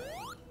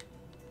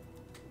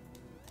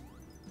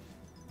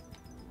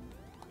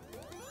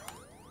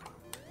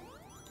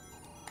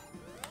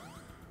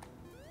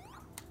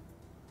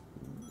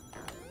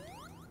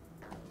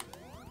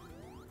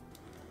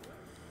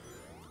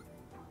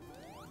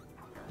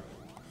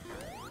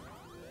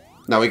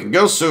 Now, we can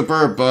go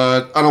super,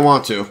 but I don't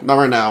want to. Not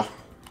right now.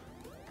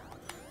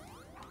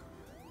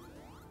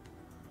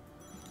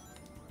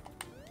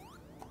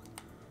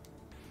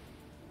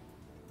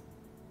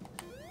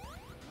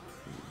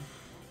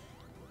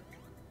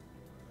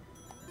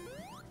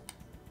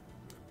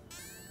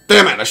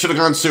 Damn it, I should have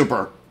gone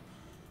super.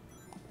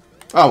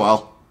 Oh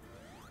well.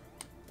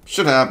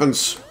 Shit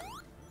happens.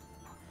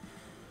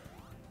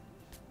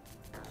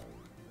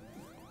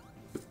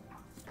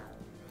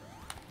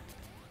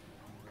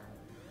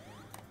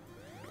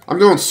 I'm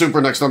going super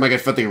next time I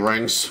get 50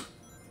 rings.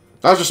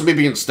 That was just me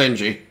being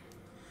stingy.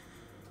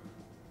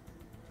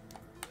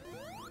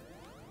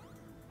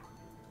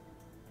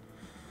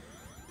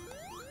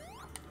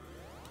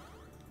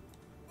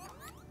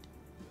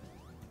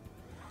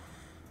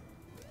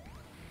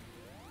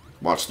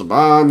 Watch the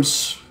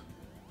bombs.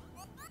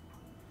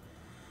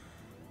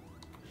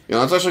 Yeah,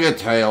 let's actually get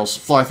Tails.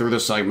 Fly through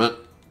this segment.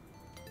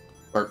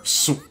 Or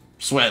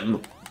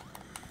swim.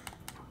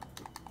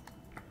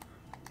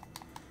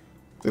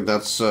 I think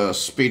that's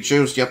speed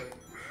juice. Yep.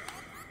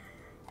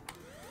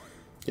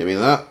 Give me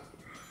that.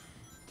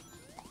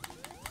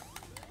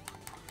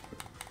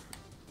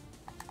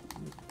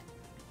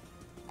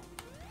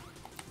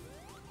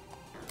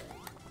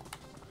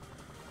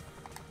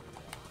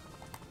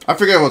 I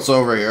forget what's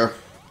over here.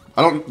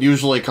 I don't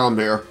usually come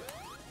here.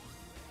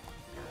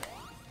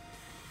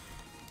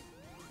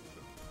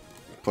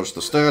 Push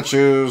the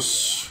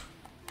statues.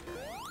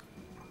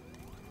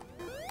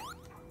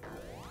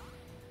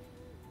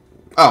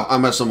 Oh,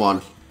 I'm missing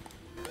one.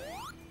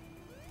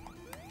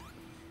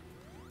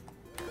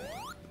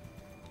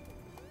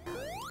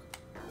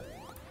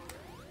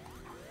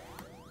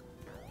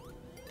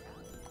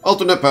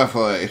 Alternate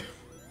pathway.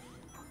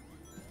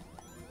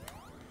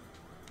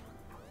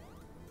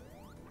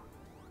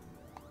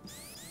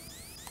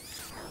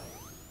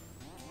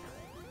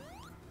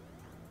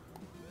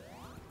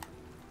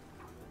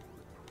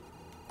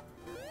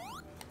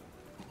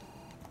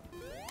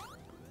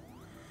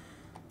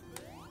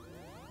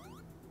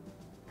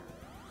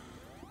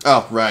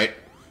 Oh, right.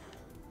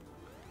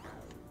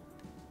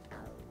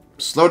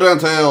 Slow down,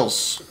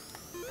 Tails.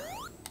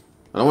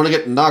 I don't want to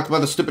get knocked by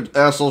the stupid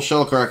asshole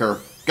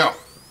shellcracker. Go.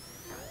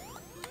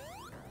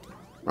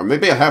 Or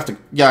maybe I have to...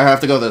 Yeah, I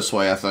have to go this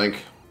way, I think.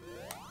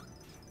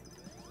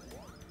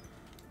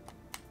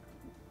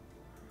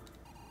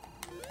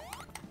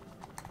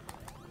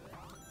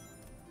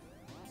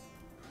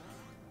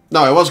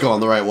 No, I was going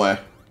the right way.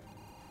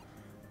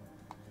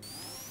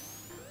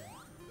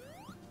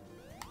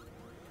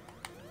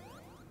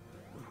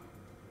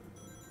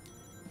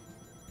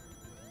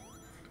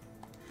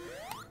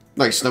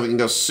 Nice, now we can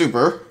go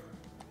super.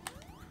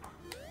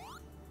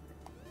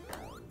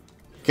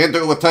 Can't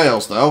do it with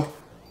tails, though.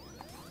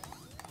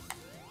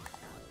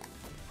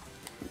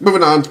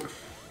 Moving on.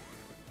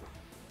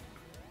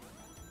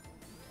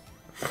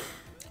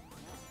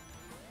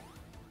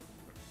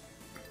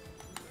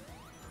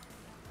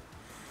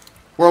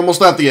 We're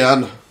almost at the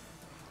end.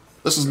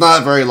 This is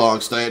not a very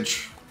long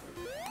stage.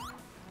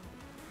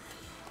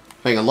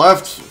 Hang a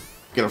left.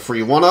 Get a free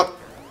 1-up.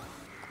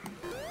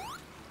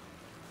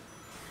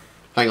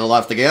 Hang a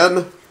left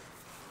again.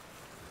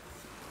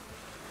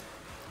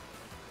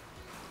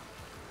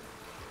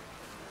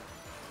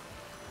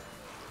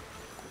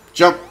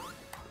 Jump.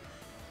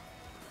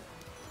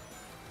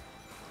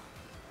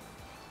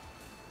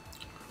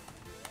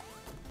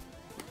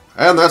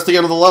 And that's the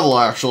end of the level,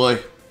 actually.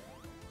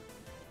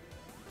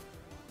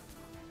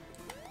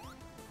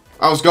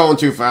 I was going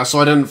too fast, so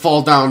I didn't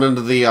fall down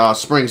into the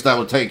springs that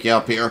would take you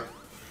up here.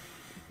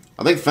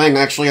 I think Fang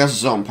actually has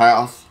his own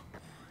path.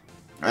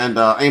 And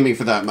Amy,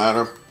 for that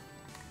matter.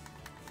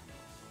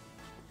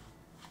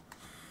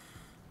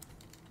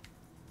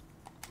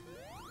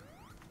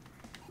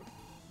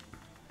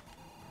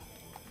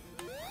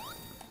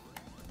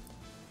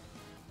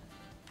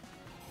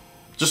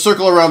 Just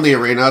circle around the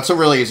arena. It's a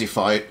really easy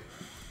fight.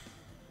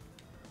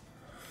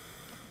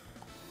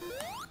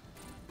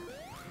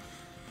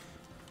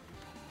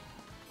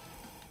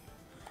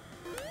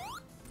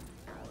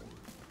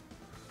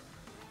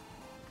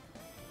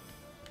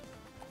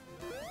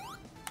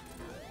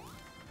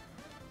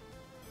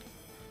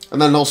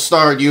 And then they'll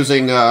start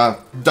using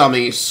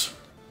dummies.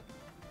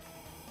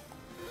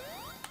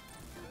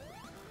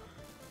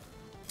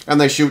 And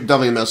they shoot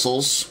dummy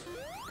missiles.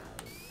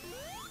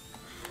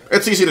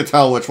 It's easy to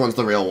tell which one's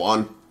the real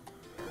one.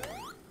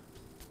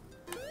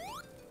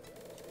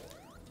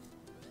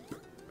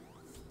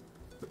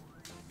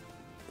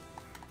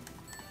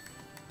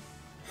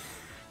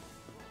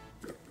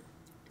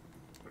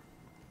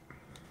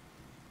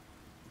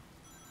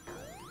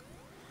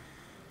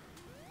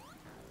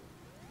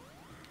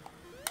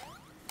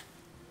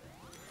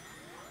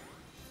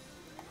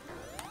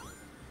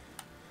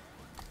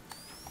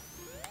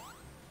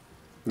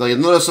 Now you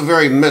notice a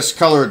very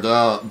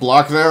miscolored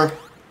block there.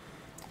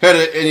 Hit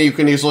it and you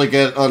can easily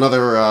get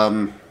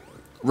another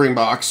ring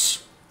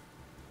box.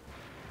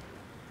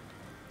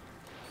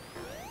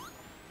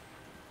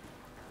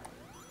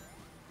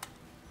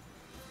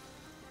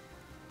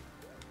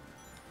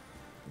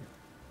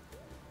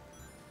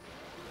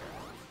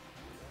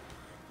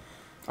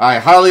 I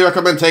highly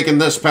recommend taking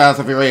this path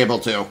if you're able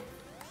to.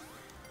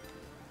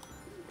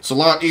 It's a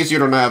lot easier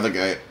to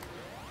navigate.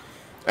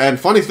 And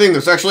funny thing,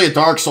 there's actually a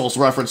Dark Souls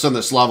reference in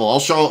this level. I'll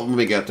show it when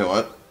we get to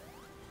it.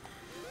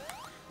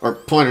 Or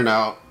point it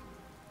out.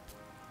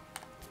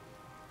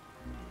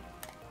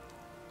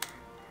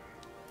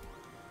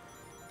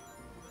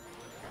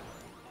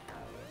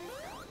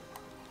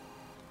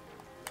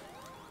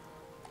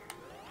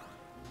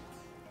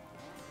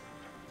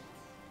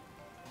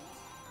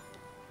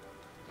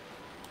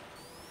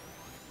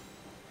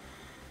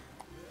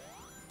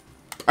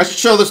 I should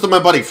show this to my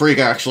buddy Freak,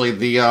 actually,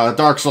 the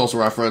Dark Souls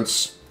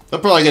reference. They'll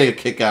probably get a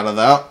kick out of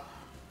that.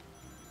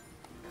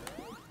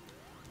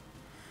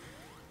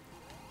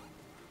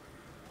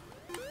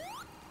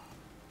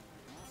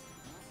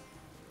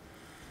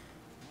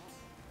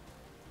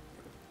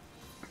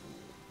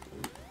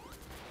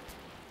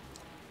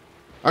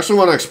 I actually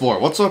want to explore.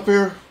 What's up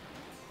here?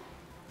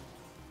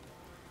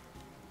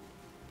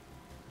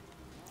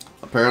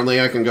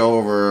 Apparently I can go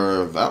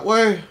over that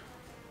way.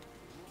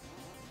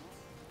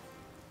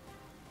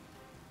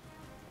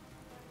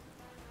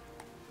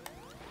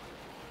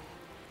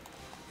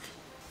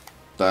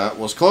 That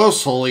was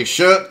close. Holy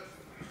shit.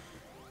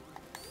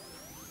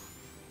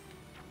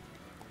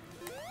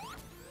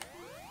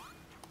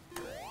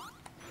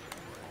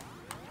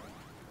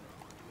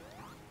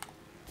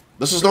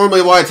 This is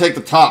normally why I take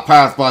the top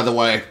path, by the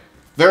way.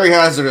 Very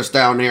hazardous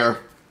down here.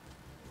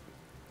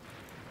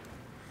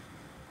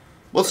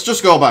 Let's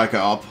just go back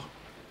up.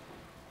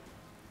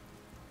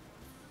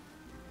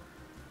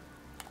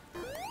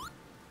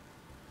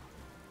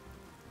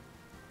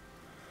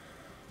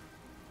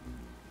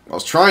 I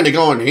was trying to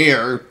go in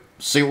here,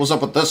 see what was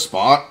up with this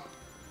spot.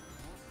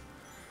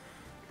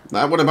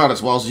 That went about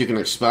as well as you can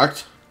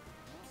expect.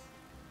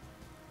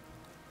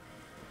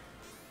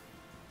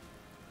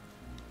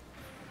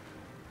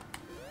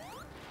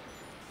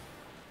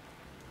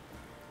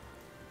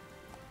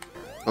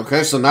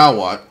 Okay, so now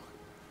what?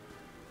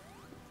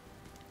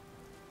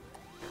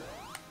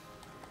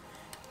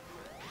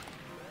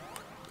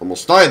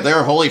 Almost died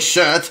there, holy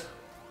shit.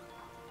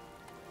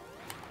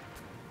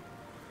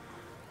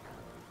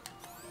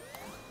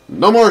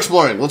 No more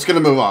exploring. Let's get a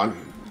move on.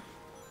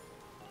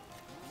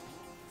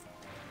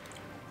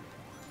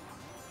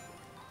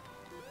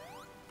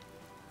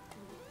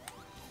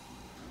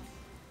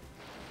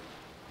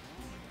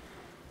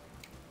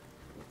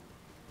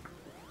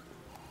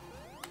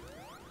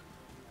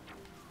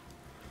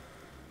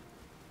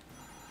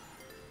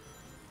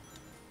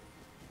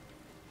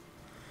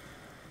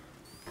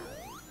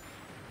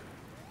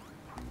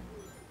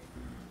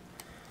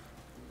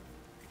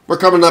 We're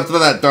coming up to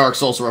that Dark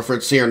Souls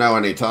reference here now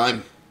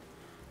anytime.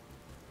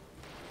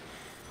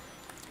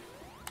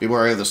 Be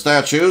wary of the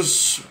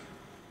statues.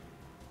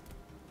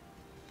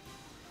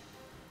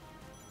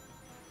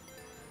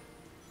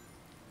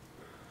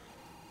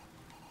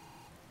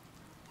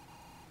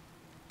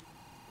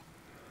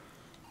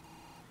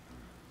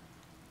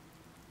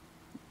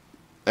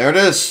 There it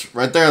is,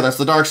 right there. That's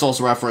the Dark Souls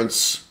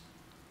reference.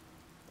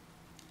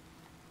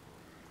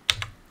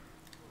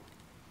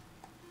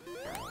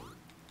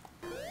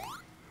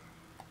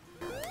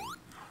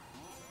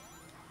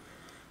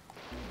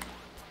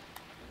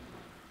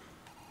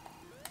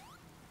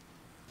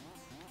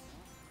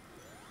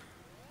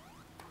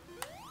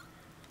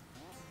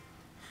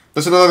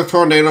 There's another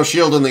tornado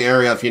shield in the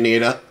area if you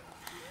need it.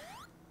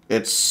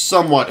 It's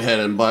somewhat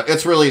hidden, but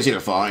it's really easy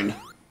to find.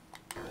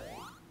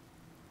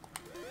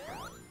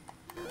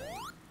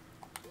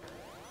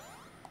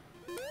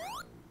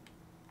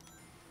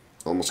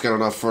 Almost got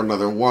enough for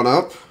another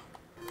 1-up.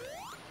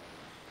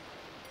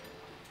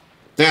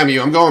 Damn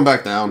you, I'm going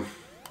back down.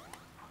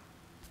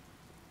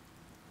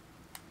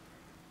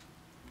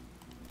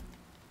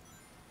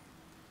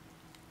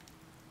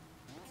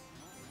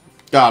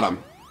 Got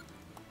him.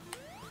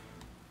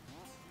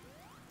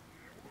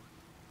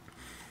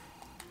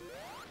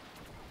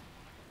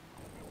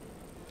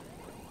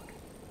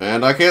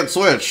 And I can't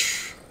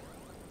switch.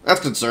 That's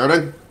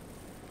concerning.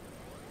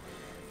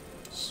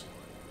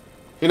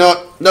 You know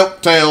what?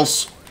 Nope,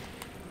 Tails.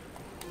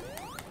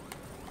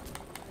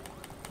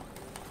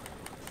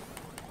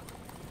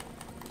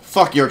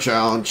 Fuck your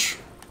challenge.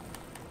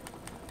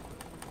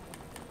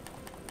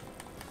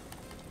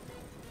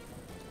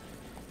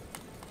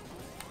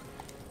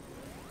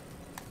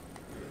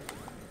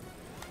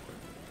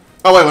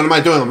 Oh wait, what am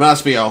I doing? I'm an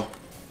SBO.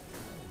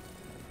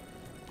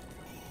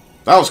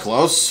 That was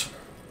close.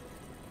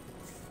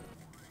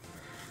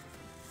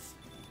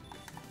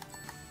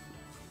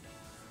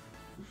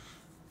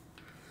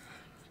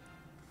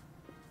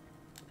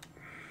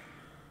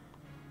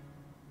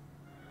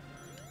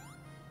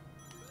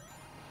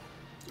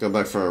 Go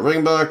back for a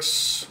ring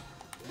box.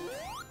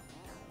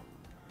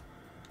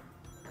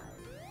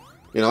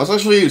 You know, let's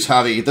actually use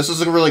Heavy. This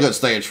is a really good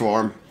stage for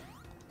him.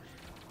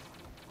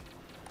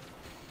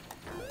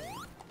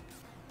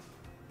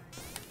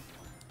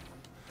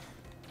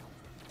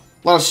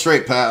 A lot of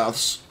straight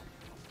paths.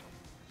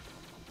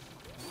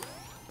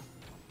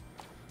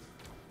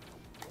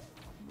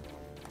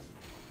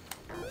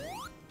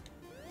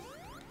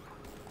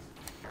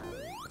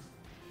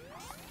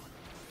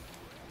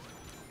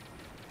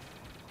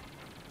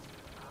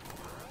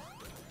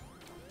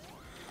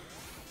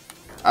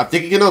 I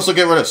think he can also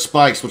get rid of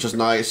spikes, which is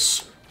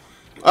nice.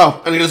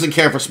 Oh, and he doesn't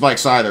care for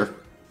spikes either.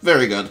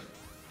 Very good.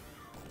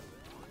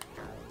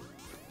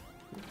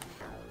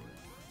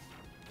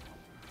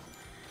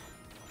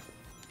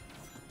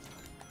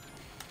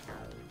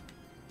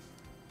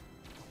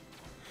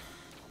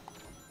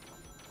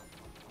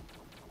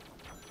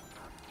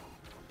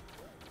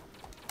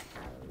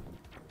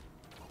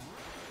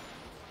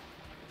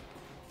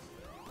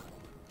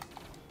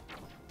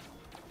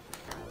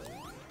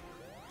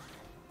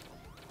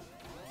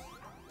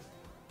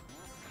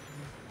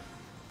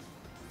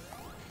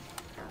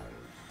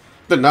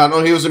 Did not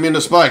know he was immune to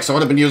spikes. I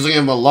would have been using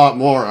him a lot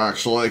more,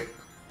 actually.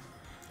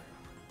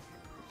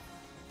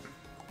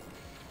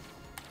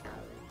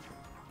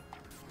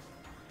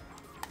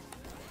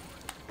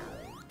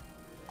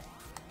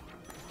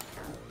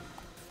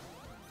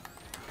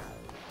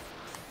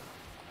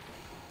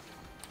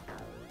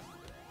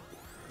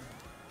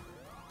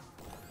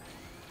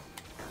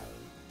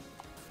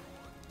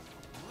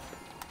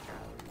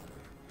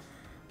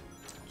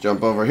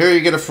 Jump over here,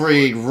 you get a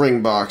free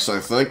ring box,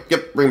 I think.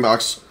 Yep, ring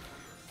box.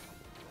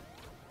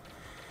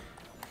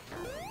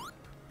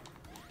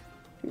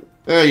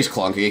 Yeah, he's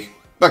clunky.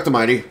 Back to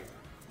Mighty.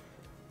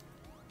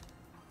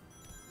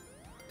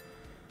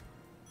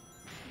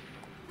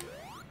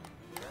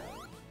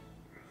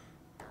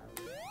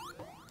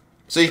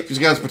 See, he's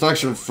got his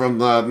protection from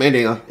the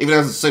Mania. Even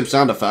has the same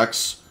sound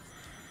effects.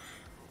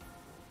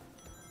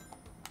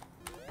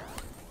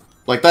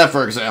 Like that,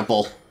 for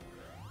example.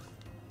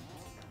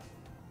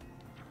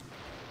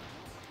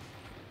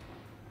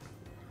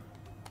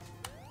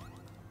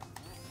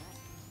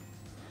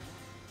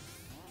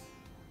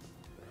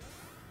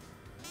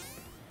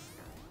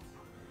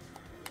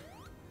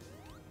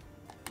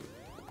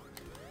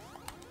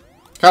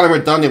 Kind of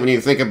redundant when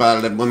you think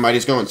about it when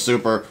Mighty's going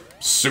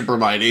super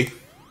mighty. I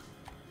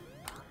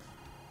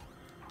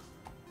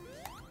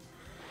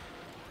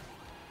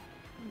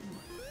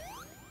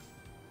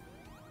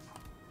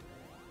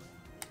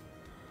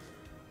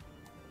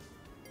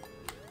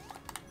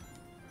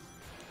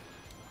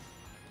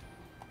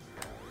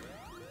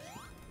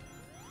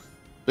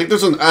think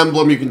there's an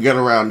emblem you can get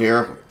around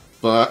here,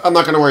 but I'm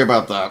not going to worry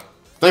about that.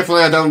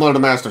 Thankfully I downloaded a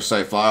master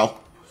save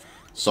file,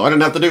 so I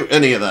didn't have to do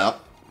any of that.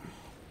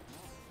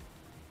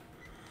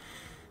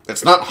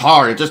 It's not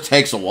hard, it just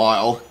takes a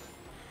while.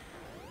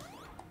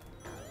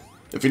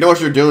 If you know what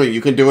you're doing,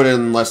 you can do it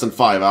in less than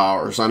 5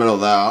 hours. I know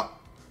that.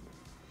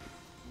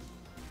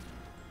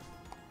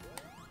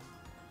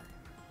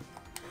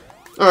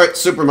 Alright,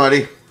 Super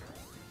Mighty.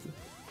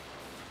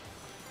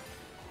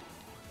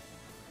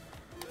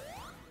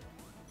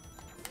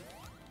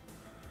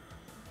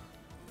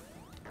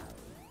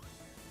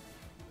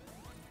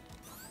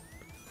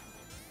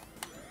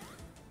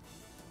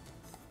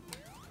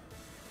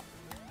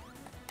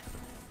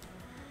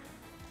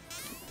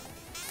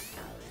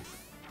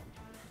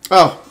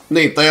 Oh,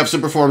 neat. They have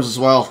super forms as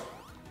well.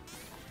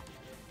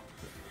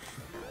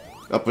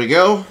 Up we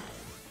go.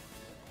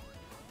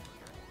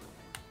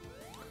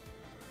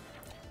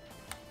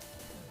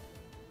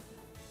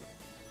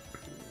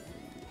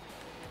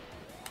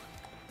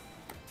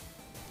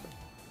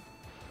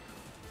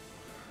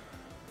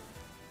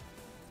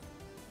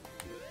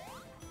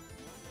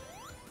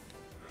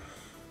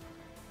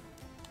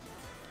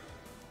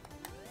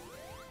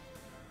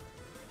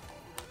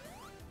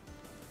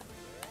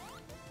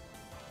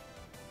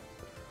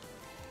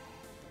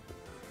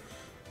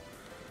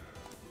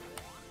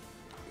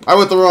 I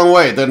went the wrong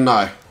way, didn't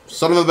I?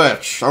 Son of a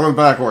bitch. I went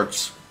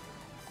backwards.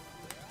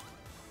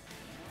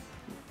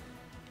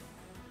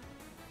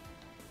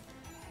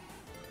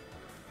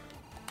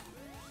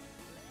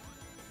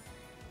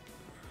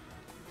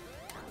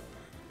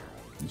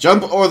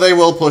 Jump or they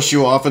will push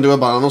you off into a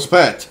bottomless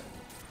pit.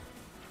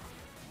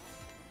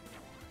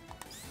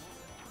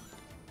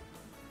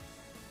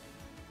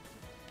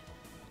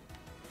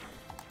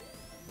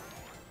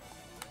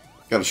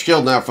 Got a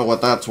shield now for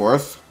what that's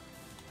worth.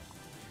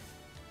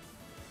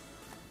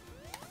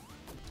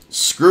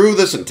 Screw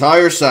this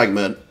entire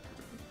segment.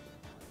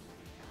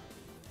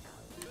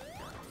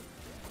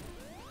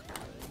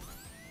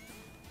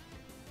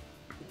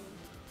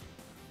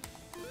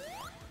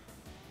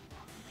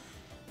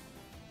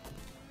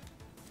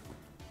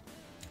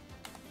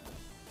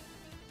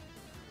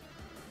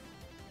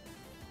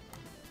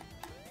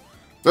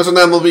 There's an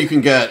emblem you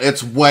can get.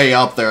 It's way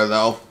up there,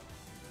 though.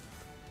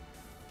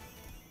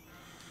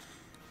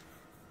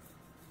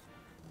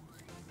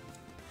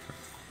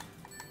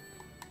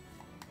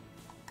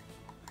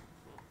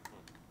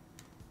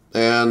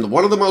 And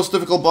one of the most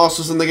difficult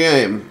bosses in the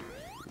game.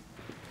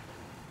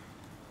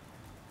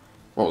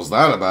 What was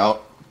that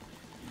about?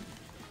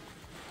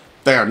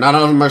 There, none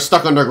of them are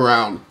stuck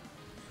underground.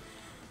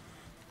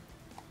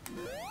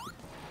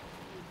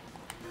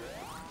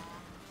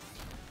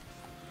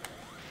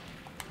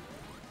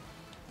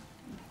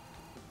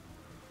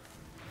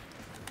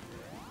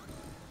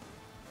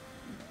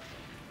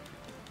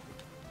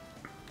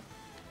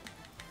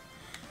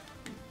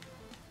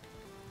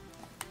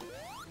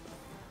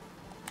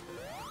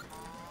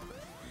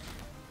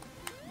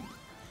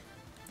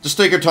 Just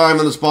take your time,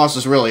 and this boss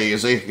is really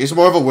easy. He's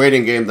more of a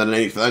waiting game than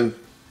anything.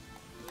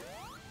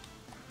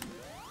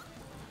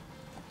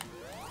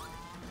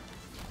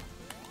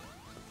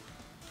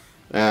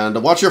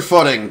 And watch your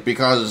footing,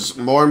 because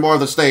more and more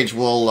of the stage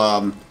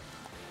will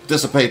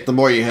dissipate the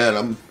more you hit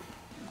him.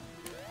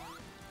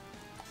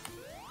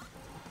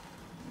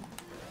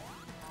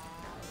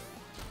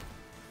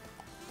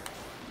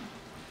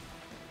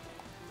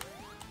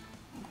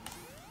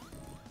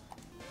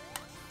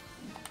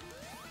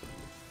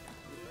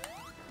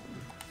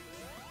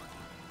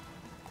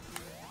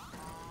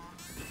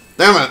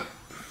 Damn it!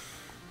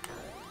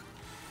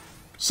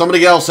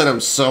 Somebody else hit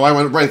him, so I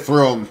went right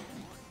through him.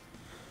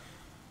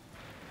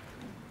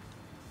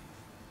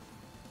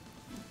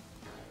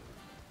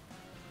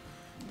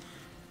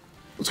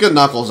 Let's get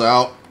Knuckles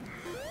out.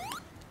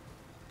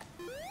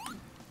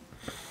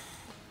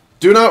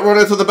 Do not run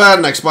into the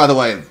badniks, by the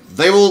way.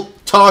 They will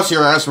toss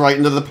your ass right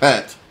into the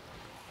pit.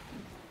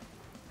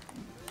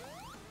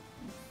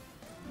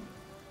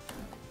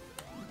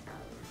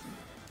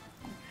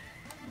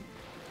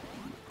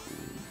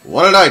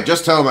 What did I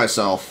just tell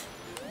myself?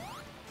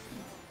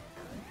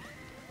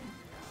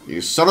 You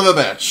son of a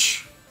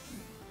bitch.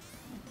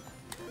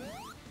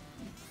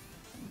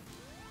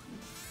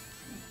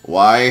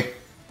 Why?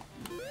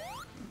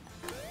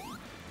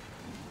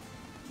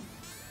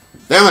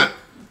 Damn it!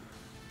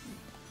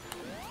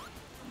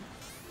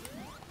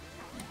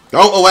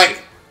 Go away!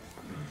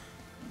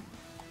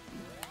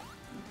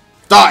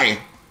 Die!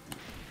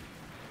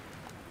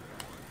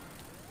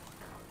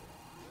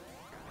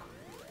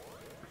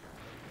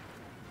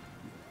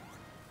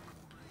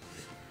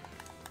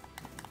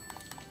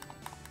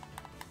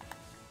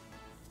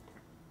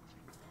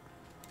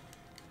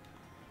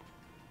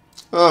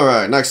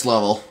 Alright, next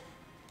level.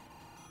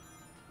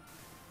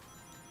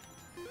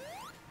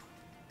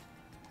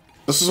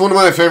 This is one of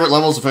my favorite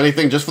levels, if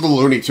anything, just for the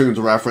Looney Tunes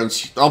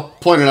reference. I'll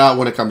point it out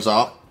when it comes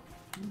up.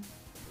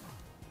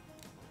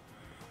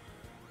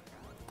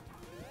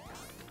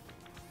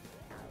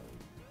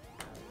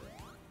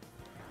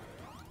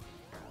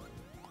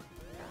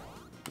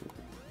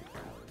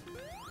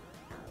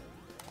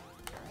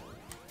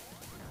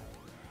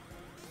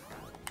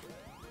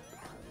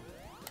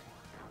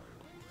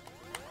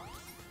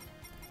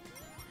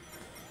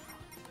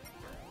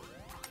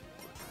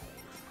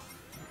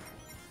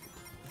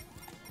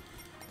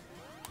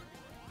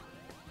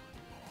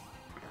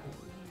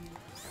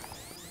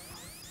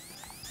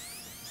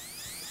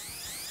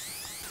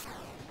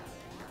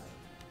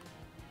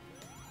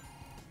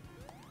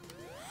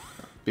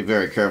 Be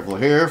very careful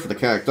here for the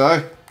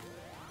cacti.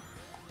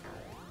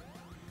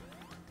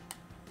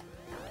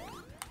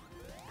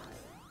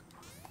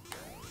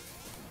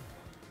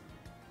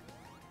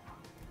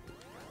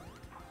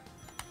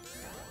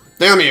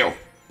 Damn you!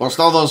 Lost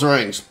all those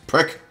rings,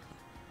 prick.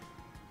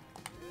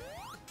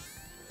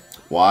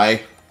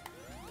 Why?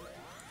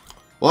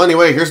 Well,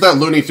 anyway, here's that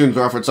Looney Tunes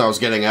reference I was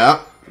getting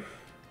at.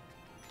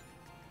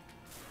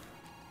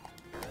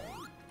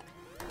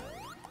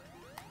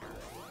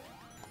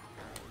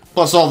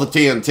 Plus all the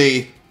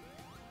TNT.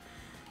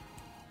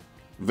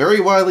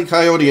 Very Wily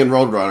Coyote and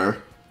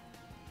Roadrunner.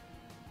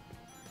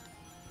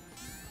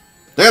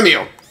 Damn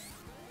you!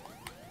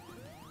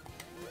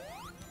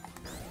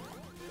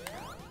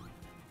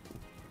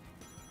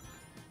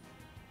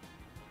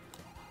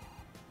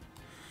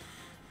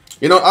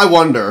 You know, I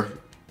wonder,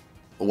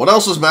 what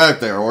else is back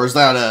there, or is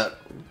that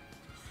it?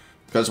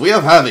 Because we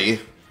have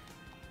Heavy.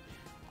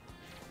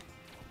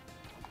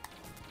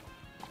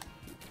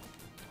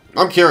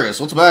 I'm curious,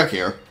 what's back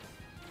here?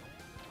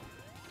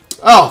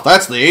 Oh,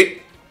 that's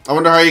neat. I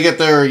wonder how you get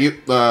there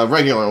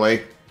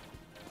regularly.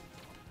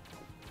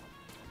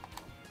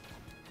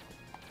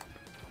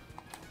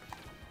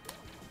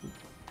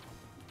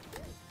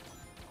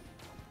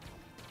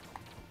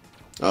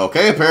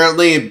 Okay,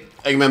 apparently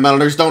Eggman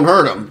Monitors don't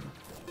hurt him.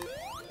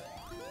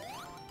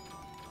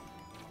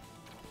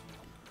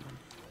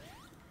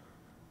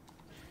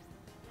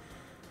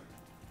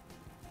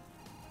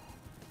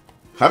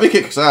 Heavy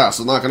kicks ass,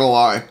 I'm not gonna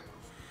lie.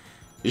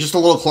 He's just a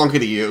little clunky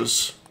to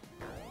use.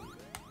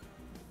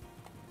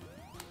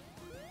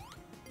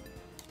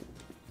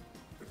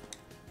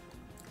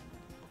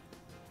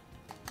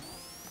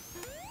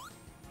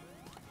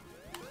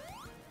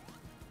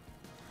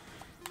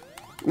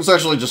 Let's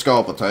actually just go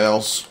up with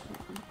Tails.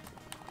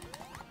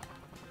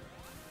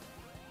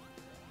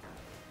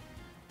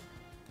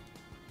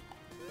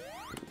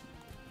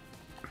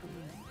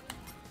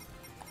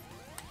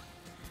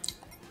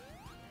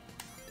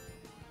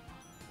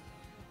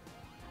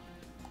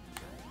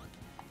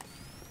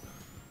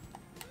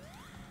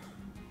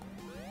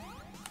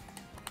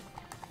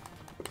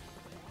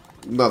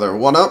 Another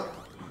one up.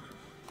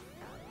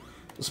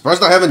 I'm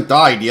surprised I haven't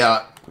died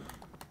yet.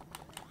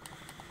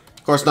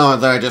 Of course, now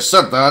that I just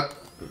said that,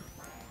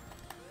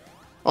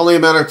 only a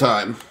matter of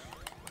time.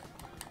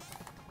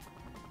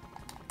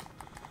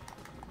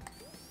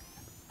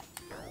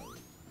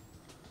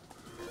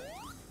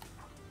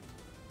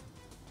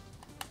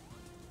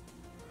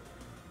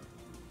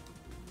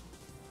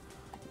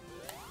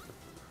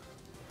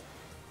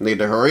 Need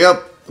to hurry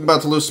up. I'm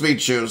about to lose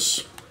speed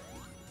shoes.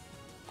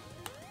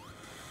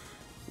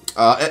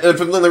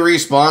 Infinitely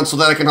respawn so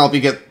that I can help you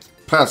get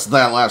past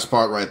that last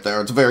part right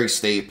there. It's very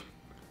steep.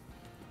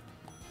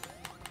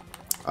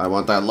 I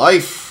want that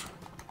life.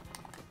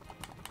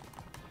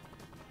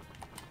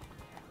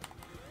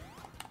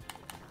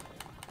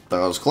 That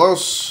was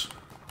close.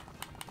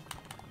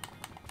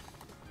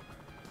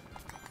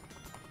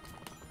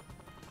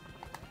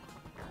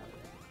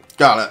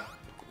 Got it.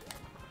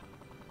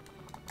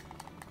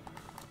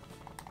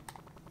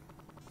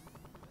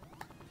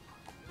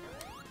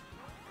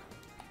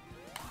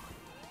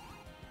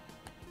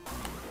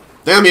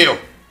 Damn you!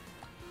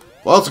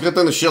 Well, it's a good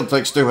thing the shield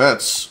takes 2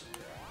 hits.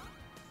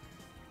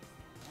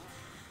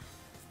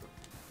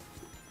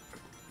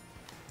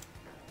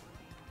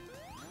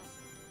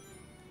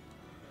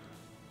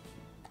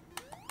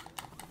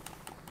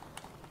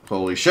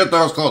 Holy shit,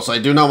 that was close. I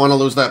do not want to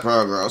lose that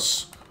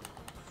progress.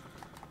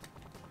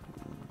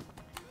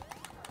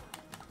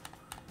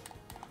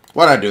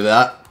 Why'd I do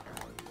that?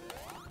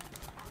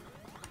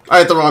 I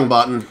hit the wrong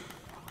button.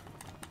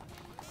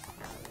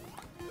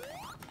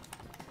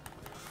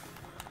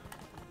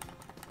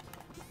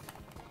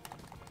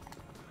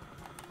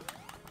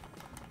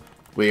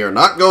 We are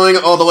not going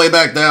all the way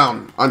back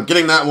down. I'm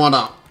getting that one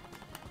up.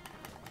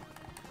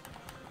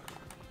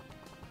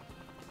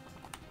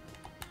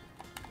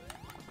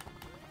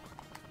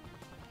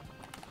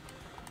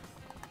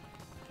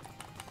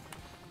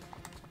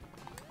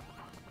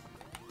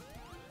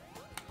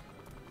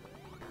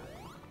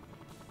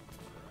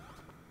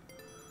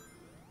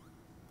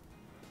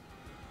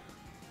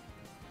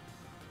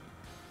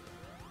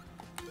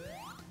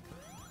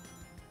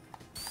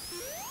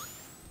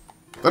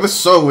 That is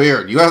so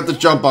weird. You have to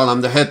jump on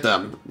them to hit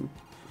them.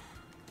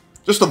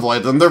 Just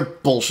avoid them. They're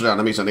bullshit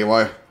enemies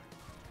anyway.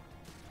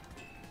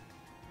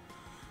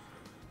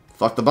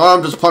 Fuck the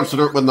bomb, just punch the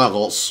dirt with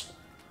Knuckles.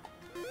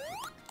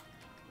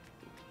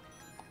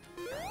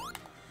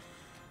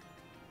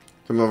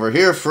 Come over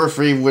here for a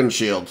free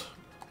windshield.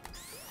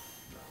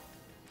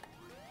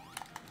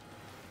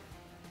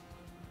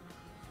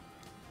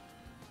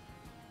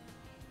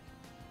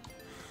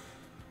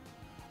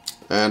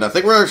 And I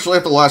think we're actually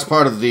at the last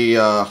part of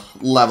the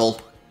level.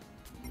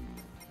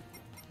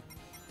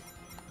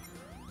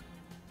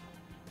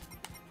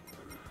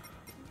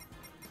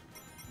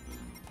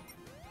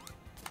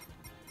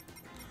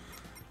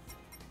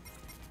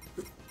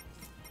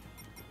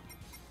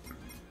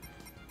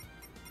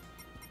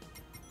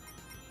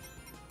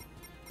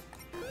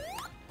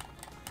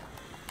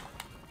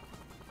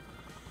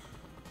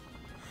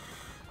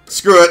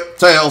 Screw it.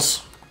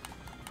 Tails.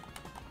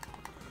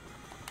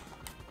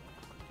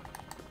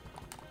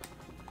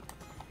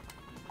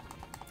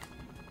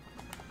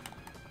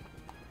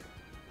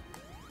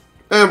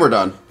 And we're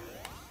done.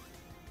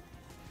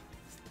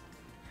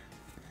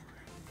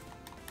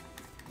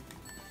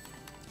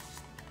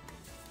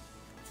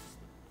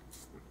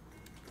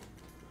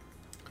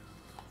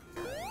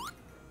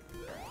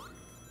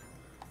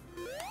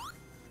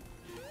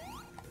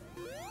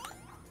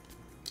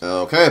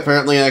 Okay,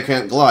 apparently I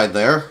can't glide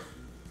there.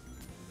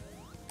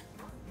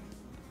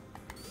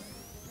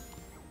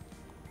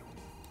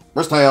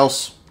 Where's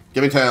Tails?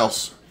 Give me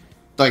Tails.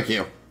 Thank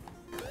you.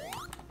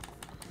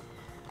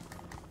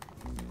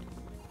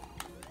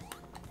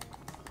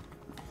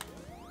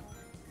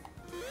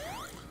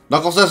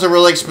 Knuckles has a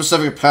really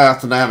specific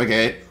path to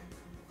navigate.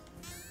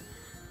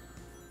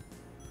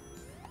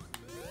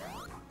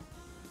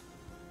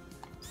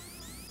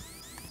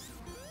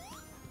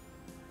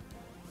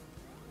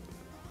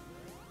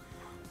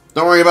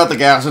 Don't worry about the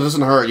gas, it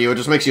doesn't hurt you, it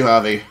just makes you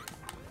heavy.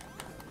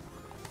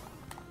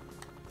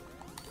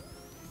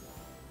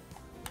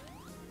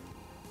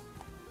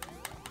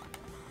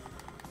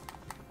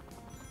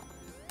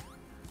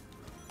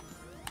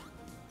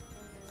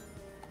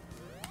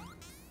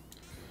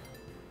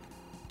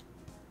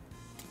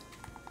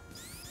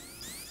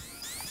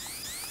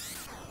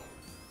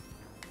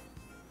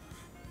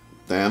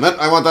 Damn it,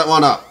 I want that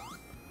one up.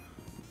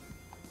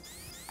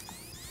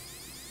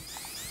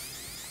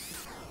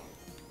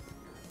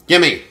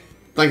 Gimme!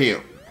 Thank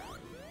you.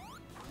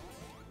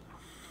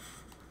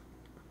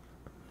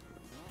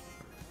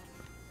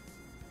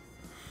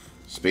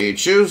 Speed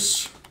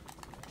shoes.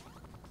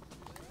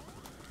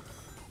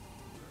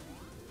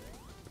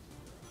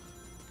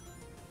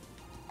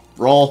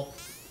 Roll.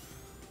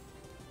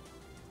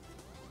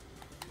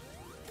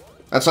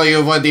 That's how you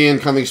avoid the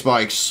incoming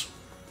spikes.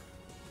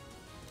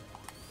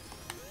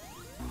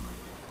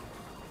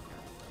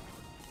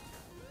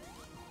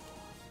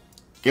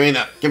 Give me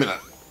that. Give me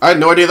that. I had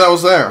no idea that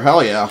was there.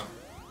 Hell yeah.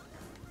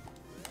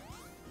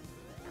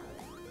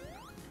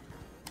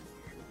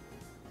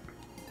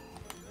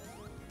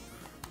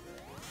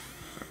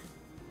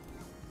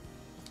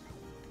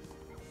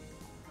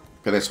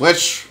 Can I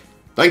switch?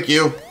 Thank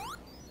you.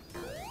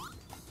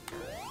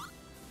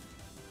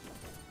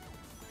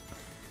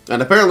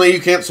 And apparently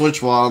you can't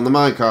switch while on the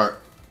minecart.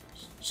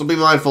 So be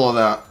mindful of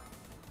that.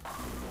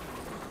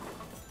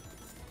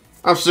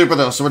 I'm super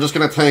though, so we're just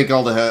gonna tank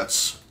all the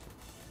hits.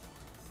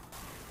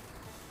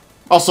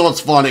 Also, it's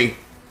funny.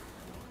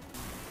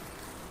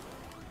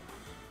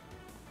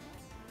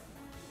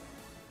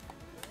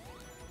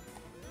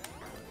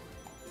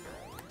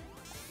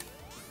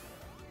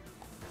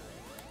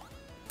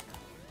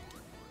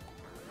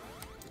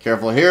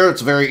 Careful here,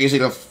 it's very easy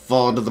to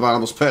fall into the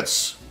bottomless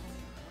pits.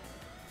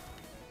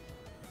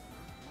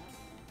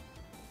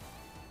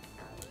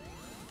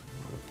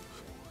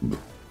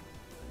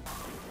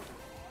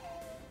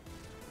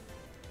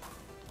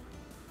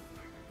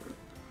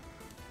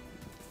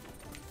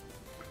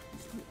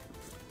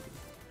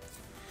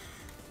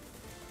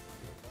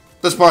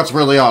 This part's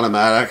really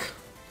automatic.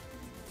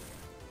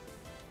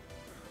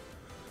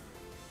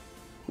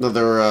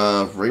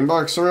 Another ring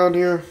box around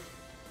here?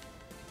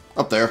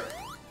 Up there.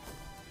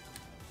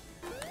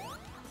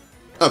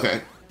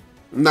 Okay.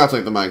 Now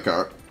take the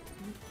minecart.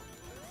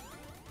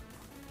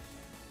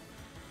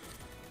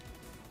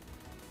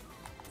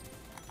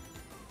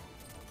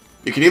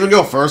 You can even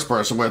go first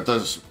person with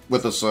this,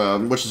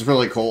 which is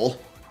really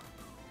cool.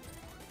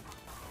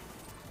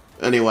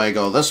 Anyway,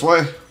 go this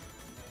way.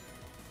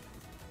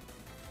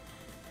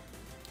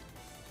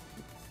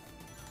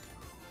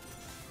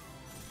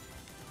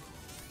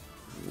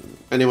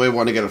 Anyway,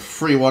 want to get a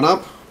free one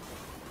up.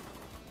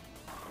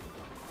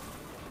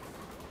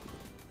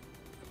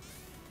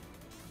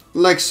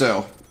 Like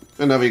so.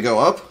 And now we go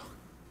up.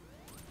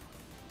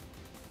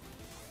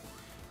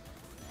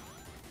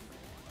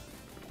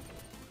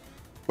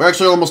 We're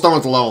actually almost done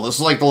with the level. This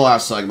is like the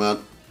last segment.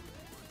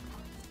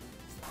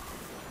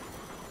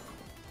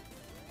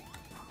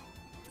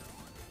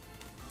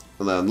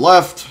 And then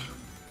left.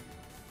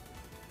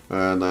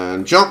 And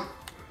then jump.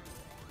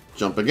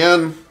 Jump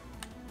again.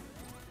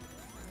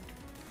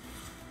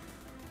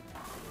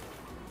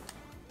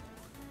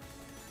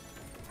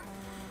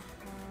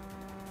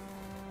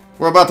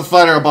 We're about to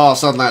fight our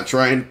boss on that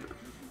train.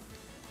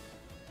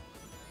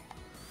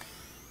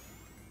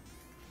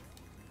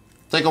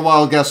 Take a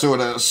wild guess who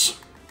it is.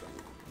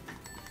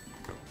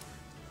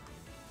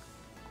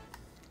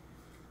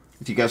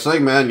 If you guess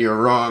Eggman, you're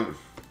wrong.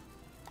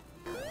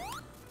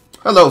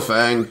 Hello,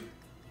 Fang.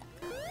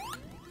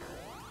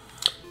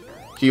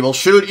 He will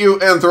shoot you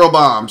and throw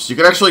bombs. You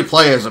can actually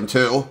play as him,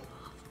 too.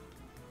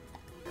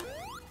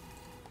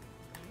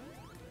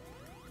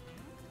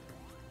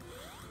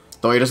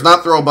 Though he does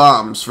not throw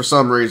bombs, for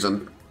some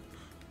reason.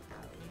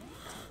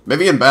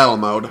 Maybe in battle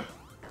mode.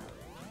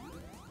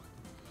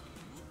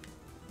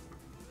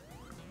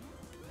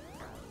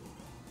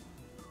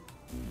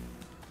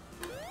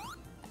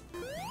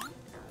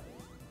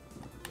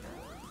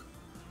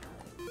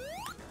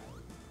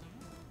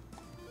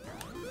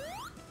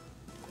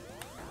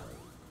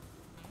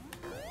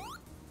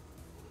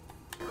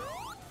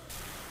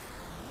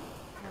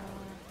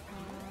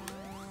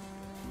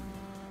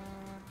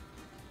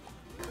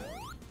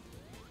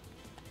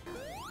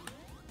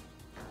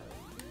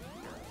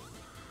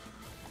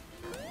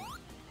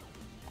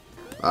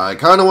 I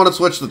kind of want to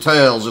switch the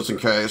tails just in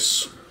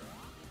case.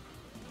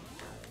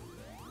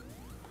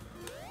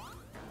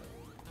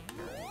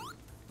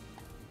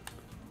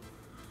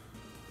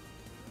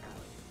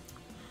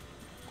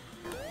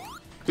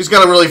 He's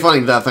got a really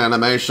funny death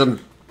animation.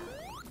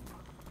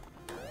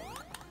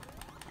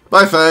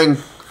 Bye, Fang.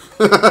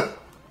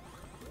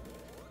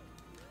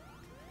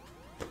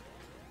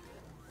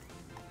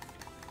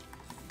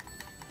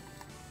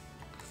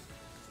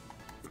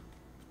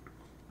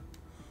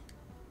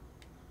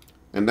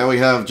 And now we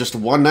have just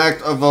one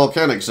act of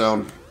Volcanic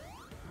Zone.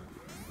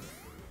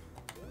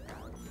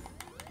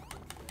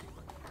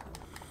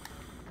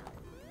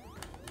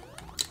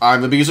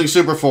 I'm abusing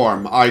super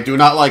form. I do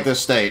not like this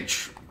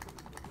stage.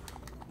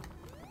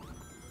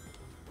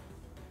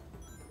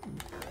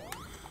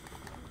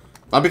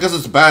 Not because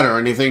it's bad or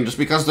anything, just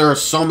because there are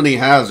so many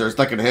hazards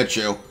that can hit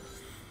you.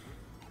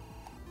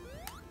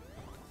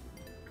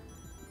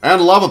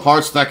 And lava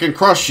parts that can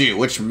crush you,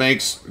 which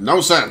makes no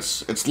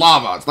sense. It's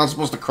lava. It's not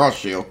supposed to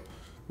crush you.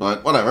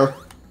 But, whatever.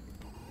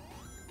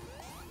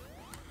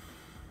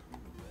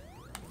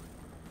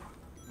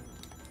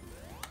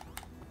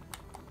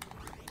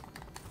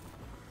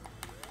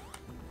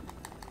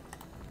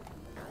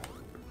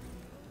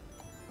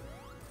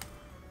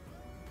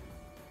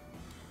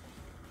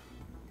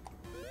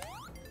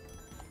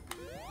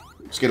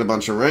 Let's get a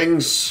bunch of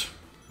rings.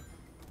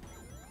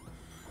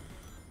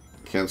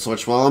 Can't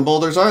switch while on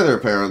boulders either,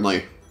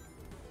 apparently.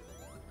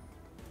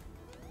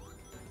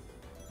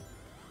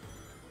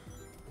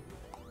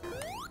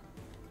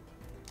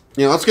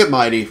 Yeah, let's get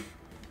mighty.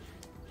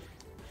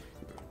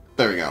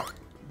 There we go.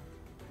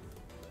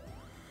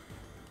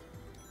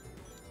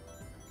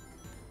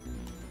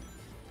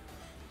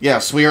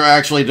 Yes, we are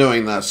actually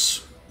doing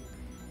this.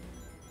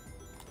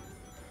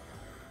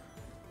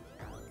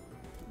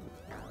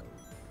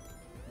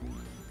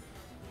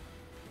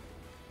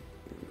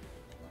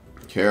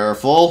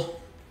 Careful.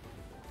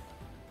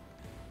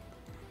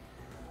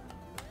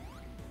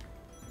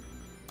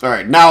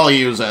 Alright, now I'll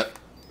use it.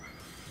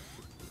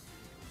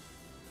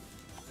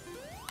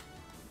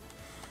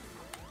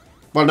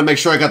 Wanted to make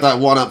sure I got that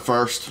one up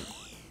first.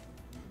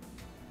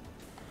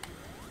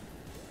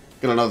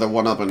 Get another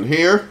one up in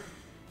here.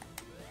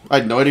 I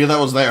had no idea that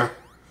was there.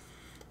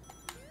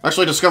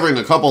 Actually discovering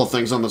a couple of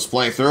things on this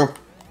playthrough.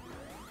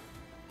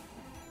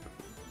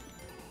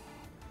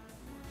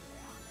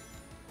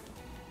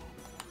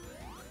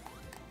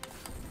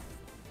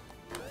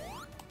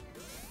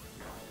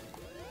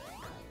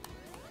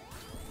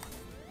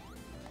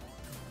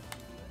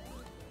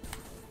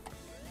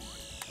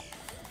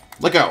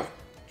 Let go,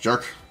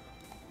 jerk.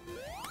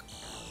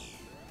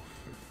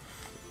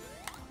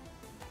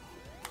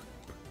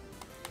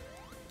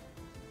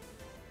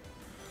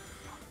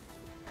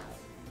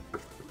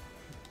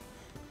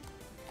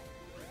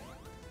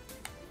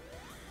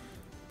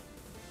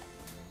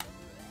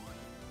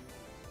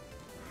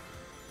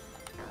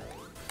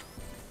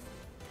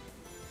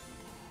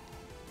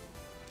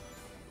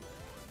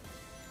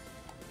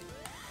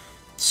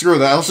 Screw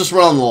that, let's just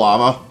run on the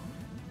lava.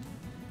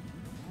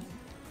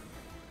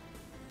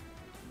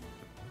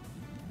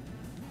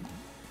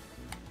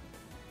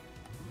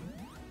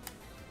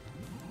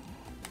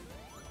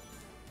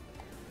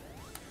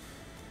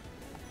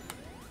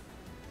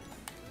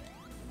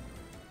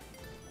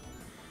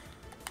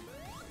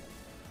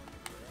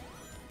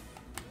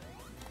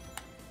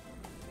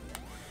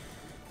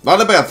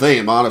 Not a bad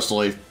theme,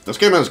 honestly. This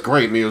game has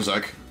great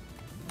music.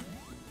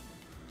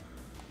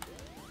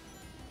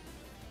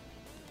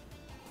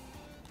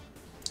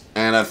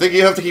 And I think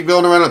you have to keep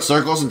going around in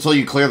circles until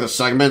you clear the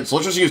segment, so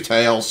let's just use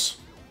tails.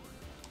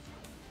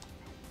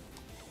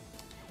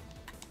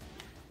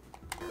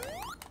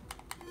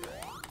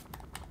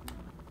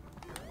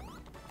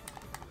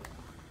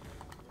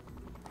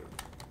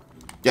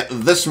 Yeah,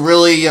 this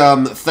really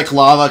thick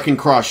lava can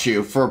crush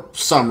you for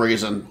some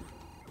reason.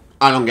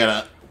 I don't get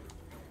it.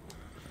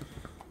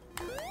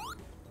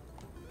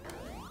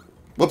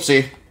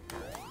 Whoopsie.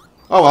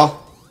 Oh well.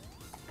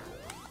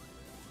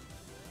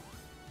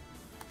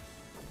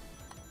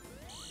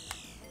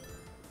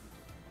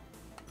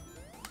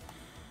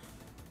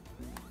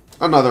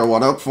 Another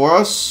one up for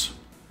us.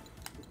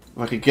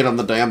 If I could get on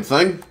the damn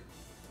thing.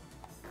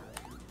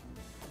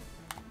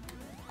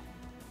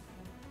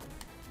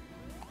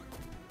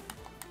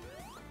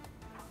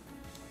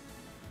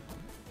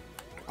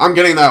 I'm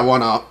getting that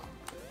one up.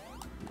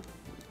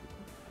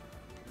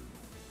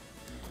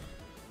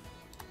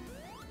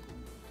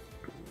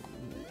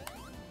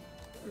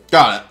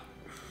 Got it.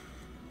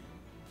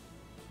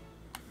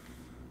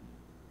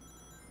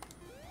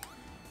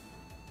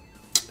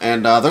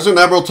 And there's an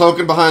emerald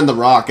token behind the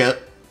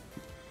rocket.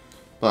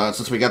 But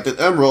since we got the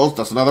emeralds,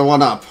 that's another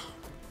one up.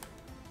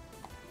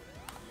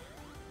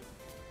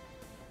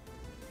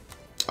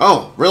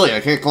 Oh, really?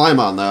 I can't climb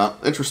on that.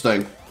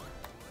 Interesting.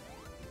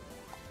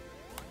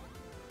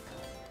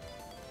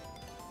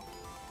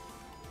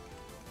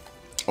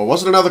 Oh,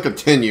 was it another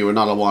continue and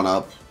not a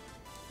one-up?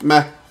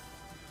 Meh.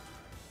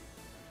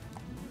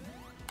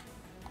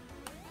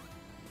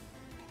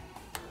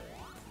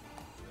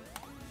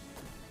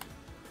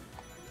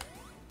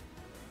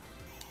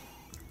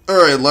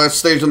 Alright, last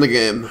stage in the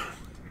game.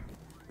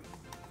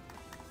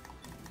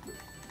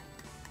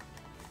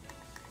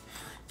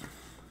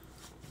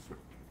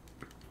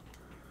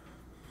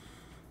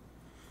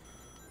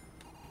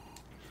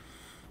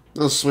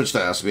 Let's switch to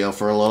Aspiel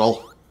for a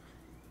little.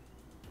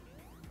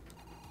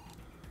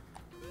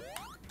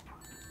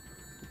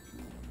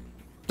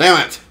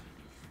 Damn it!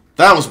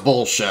 That was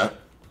bullshit.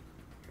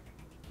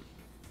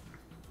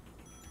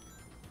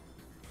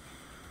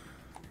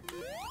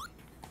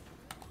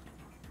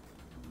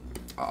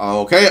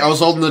 Okay, I was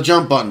holding the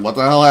jump button. What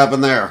the hell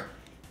happened there?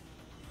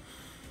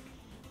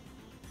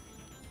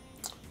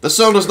 This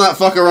zone does not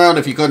fuck around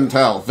if you couldn't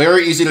tell.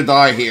 Very easy to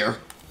die here.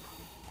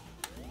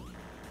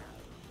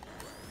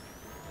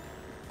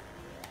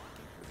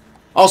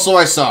 Also,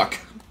 I suck.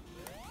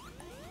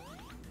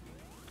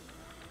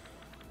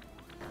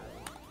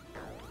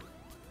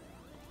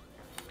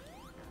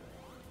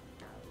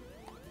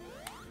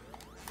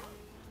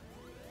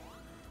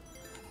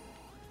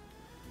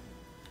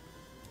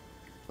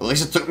 At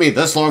least it took me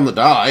this long to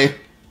die.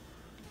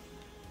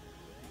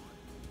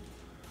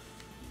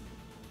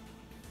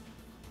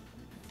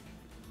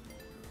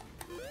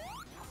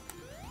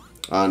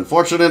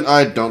 Unfortunate,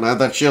 I don't have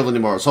that shield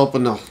anymore. I was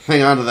hoping to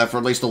hang on to that for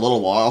at least a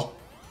little while.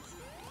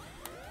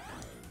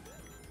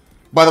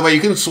 By the way,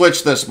 you can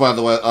switch this, by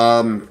the way.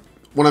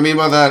 What I mean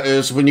by that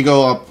is when you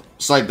go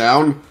upside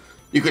down,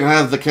 you can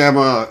have the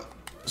camera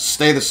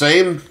stay the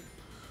same,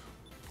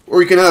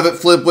 or you can have it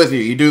flip with you.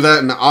 You do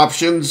that in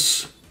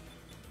options,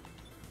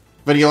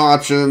 video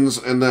options,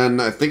 and then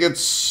I think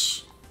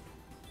it's...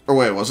 Or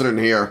wait, was it in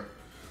here?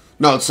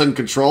 No, it's in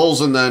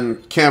controls and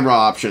then camera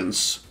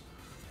options.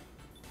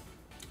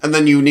 And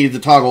then you need to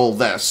toggle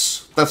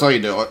this. That's how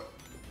you do it.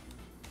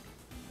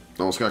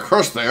 Almost got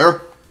crushed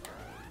there.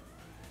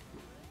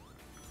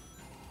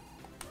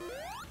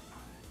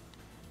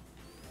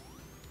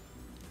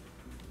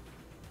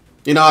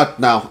 You know what?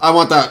 No. I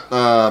want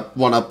that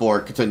one-up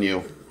board.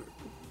 Continue.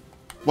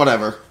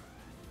 Whatever.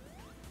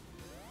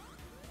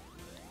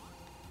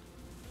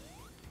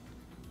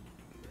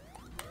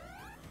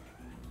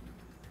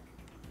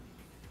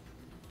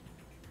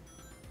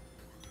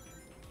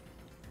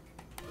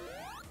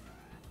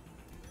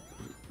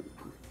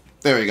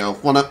 There we go.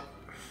 One-up.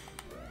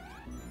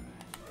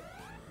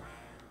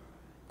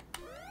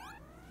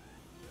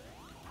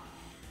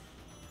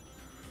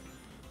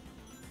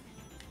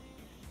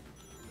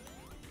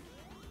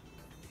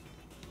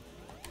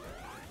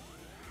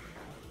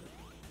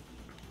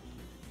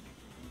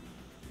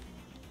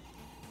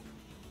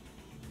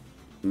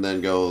 And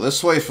then go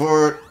this way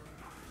for it.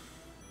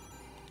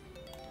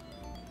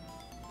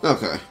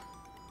 Okay.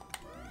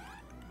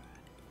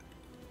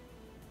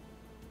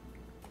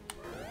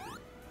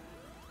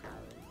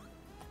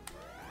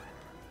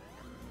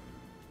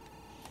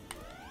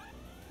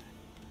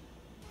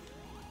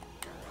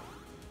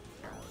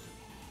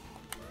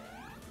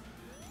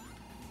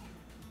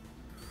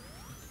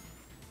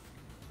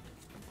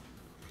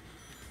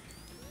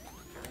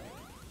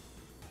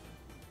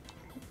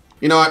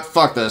 You know what?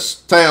 Fuck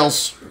this.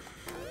 Tails.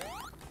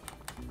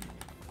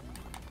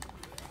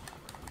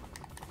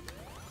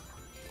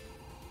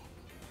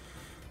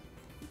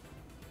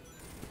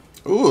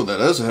 Ooh, that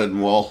is a hidden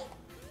wall.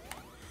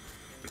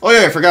 Oh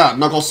yeah, I forgot.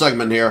 Knuckle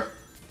segment here.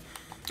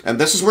 And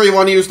this is where you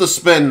want to use the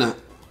spin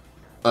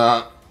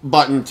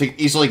button to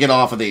easily get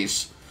off of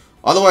these.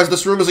 Otherwise,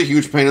 this room is a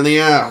huge pain in the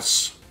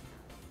ass.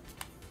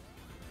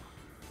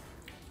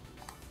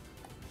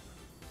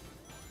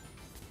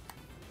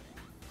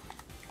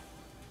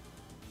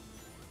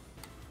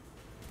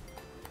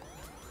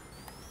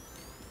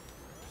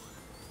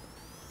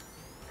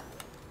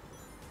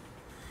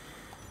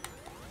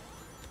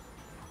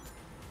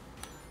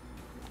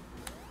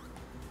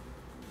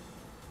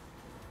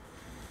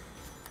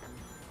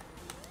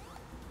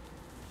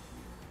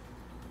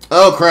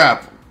 Oh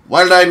crap.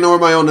 Why did I ignore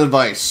my own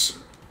advice?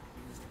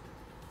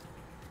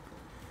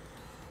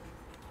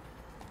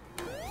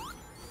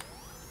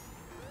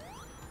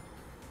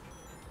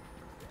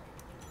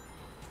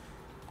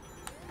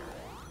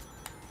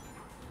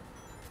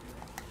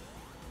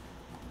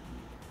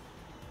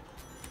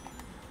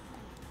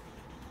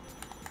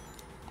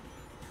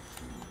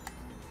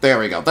 There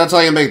we go. That's how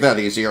you make that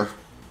easier.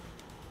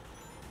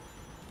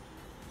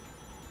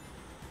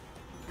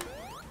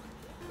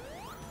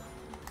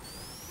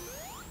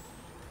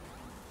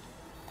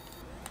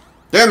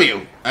 Damn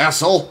you,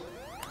 asshole!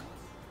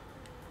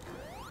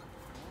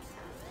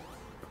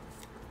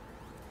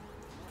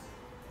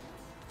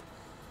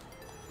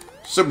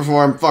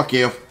 Superform, fuck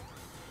you.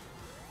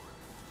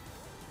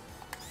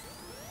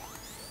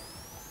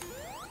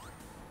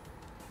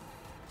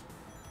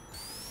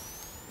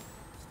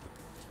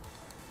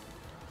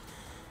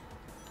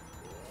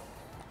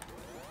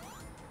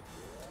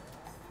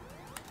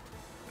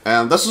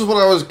 And this is what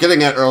I was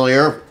getting at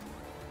earlier.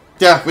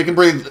 Yeah, we can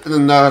breathe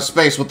in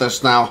space with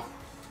this now.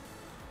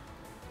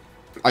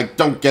 I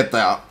don't get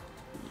that.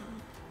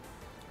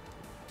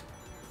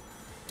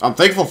 I'm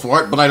thankful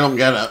for it, but I don't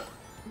get it.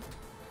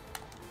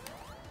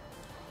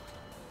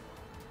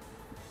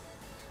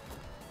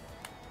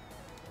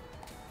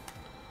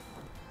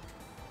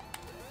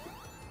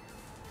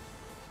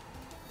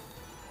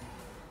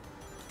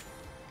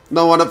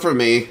 No one up for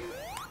me.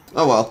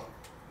 Oh well.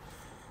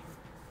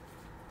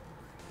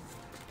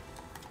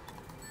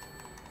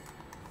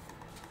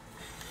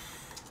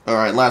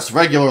 Alright, last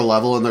regular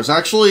level, and there's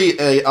actually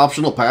a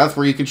optional path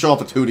where you can show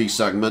off a 2D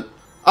segment.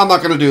 I'm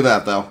not going to do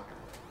that, though.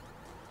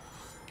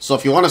 So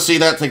if you want to see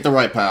that, take the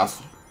right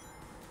path.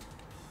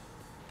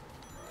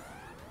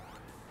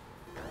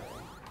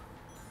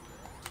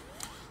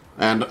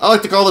 And I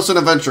like to call this an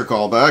adventure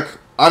callback.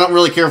 I don't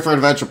really care for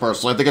adventure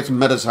personally. I think it's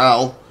mid as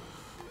hell.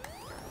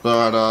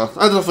 But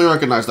I definitely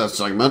recognize that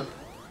segment.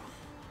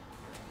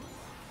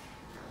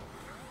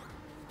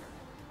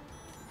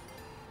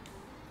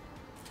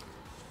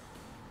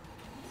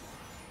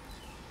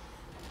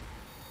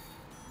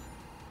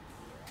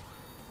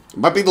 It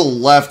might be the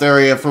left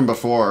area from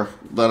before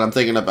that I'm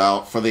thinking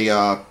about for the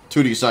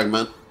 2D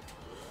segment.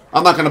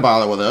 I'm not going to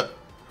bother with it.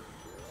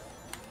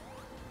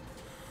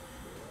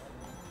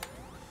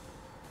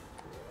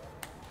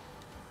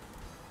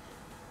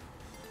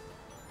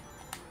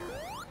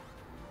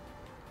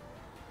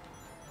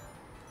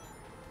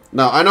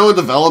 Now, I know in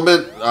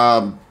development,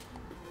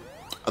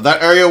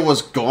 that area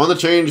was going to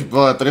change,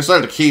 but they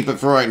decided to keep it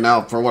for right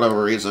now for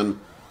whatever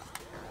reason.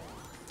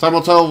 Time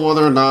will tell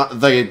whether or not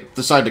they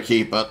decide to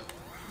keep it.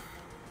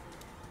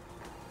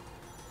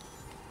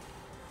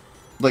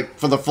 Like,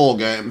 for the full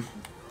game.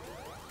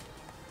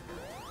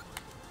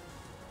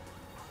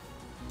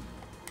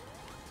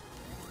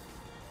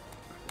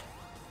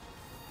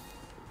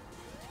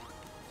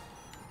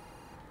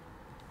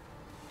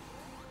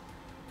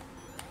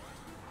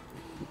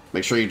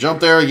 Make sure you jump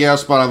there. Yeah,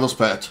 spot on this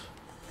pet.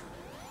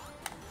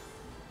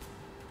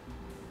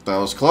 That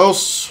was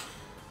close.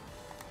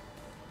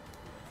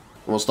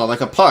 Almost not like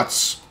a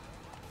putz.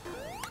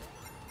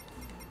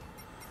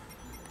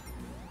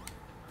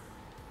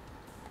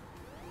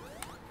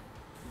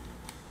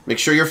 Make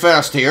sure you're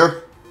fast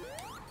here.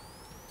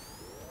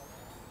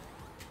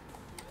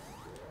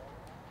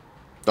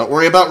 Don't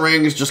worry about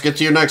rings, just get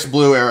to your next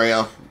blue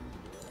area.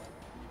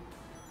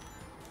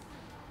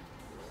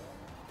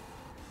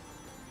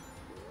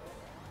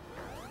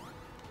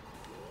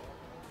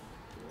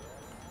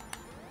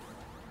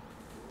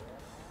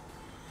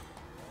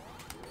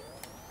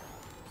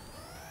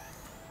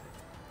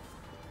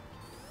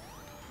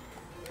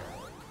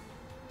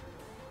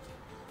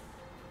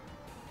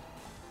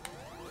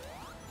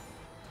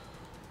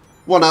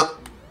 One up.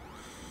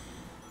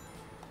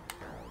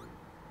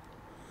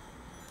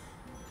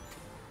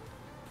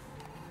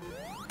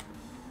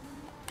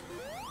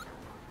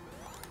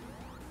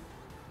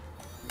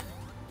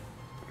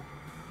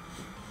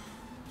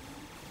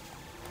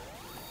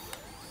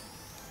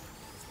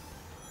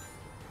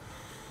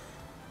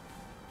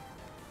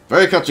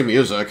 Very catchy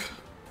music.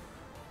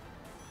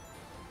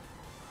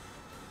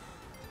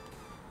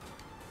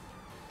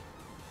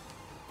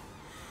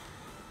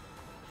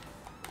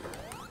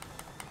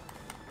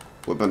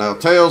 Whipping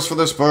out tails for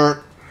this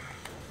part.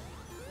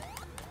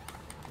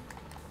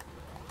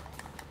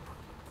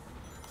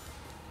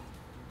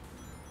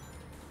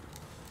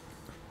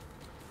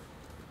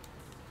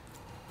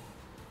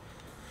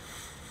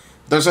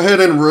 There's a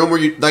hidden room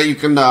where that you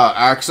can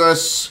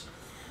access,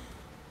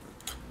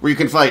 where you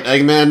can fight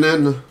Eggman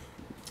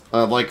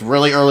in, like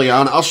really early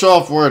on. I'll show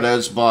off where it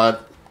is,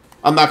 but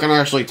I'm not gonna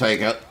actually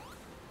take it.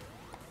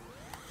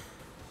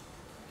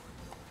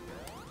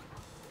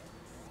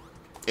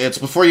 It's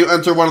before you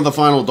enter one of the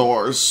final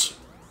doors.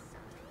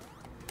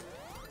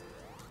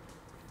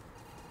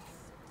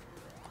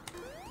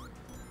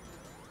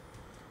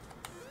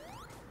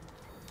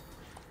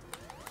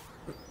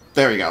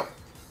 There you go.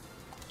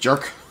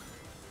 Jerk.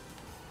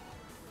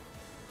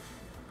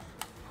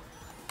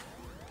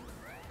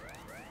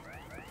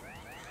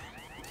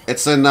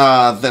 It's in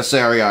this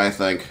area, I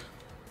think.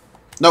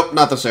 Nope,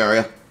 not this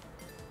area.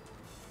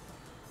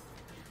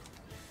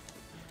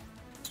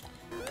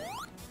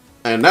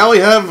 And now we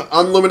have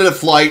unlimited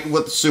flight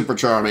with Super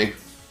Charmy.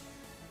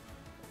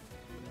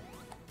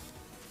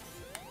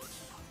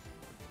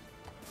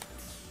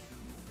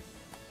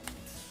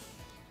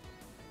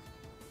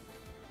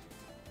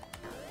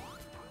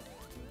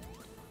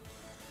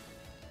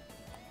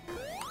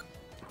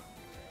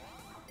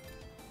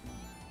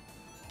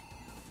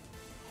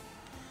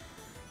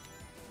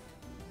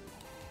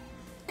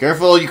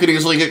 Careful, you could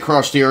easily get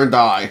crushed here and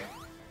die.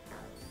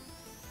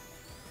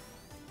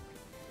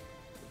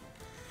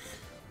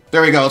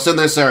 There we go, it's in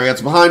this area.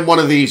 It's behind one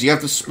of these. You have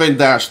to spin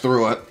dash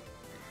through it.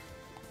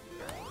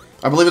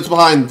 I believe it's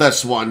behind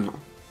this one.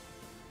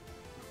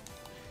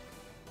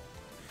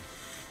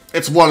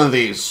 It's one of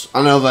these.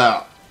 I know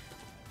that.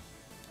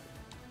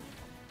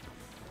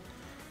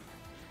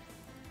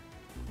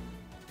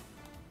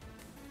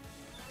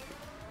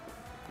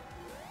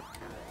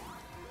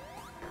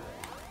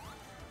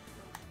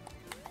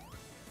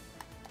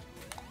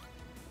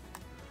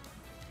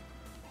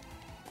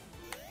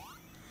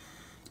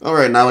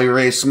 Alright, now we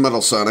raise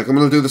Metal Sonic. I'm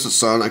gonna do this as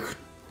Sonic.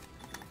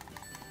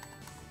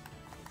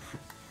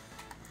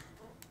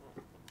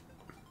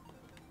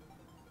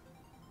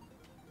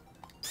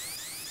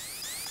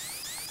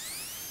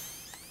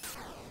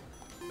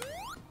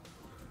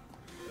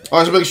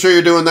 Always make sure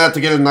you're doing that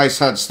to get a nice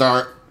head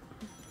start.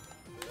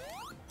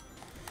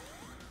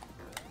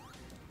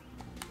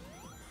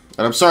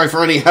 And I'm sorry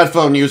for any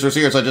headphone users'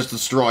 ears I just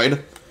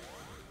destroyed.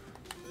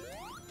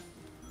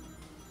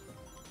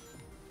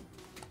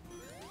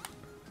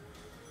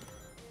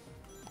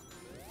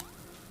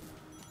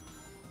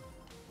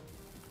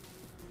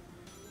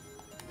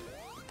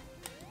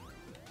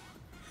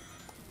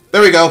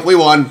 There we go, we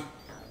won.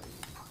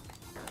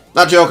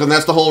 Not joking,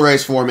 that's the whole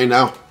race for me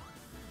now.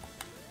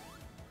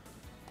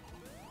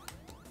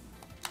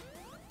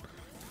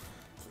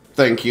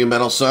 Thank you,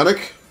 Metal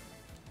Sonic.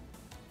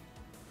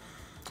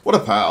 What a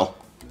pal.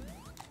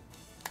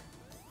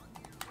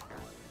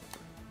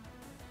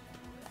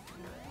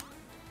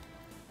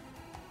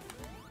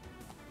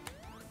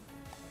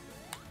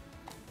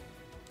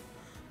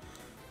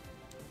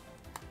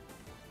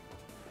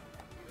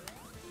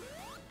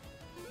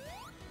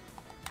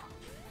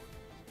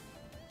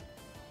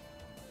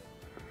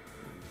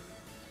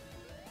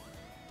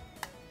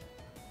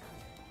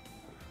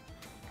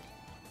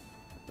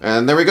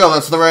 And there we go,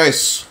 that's the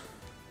race.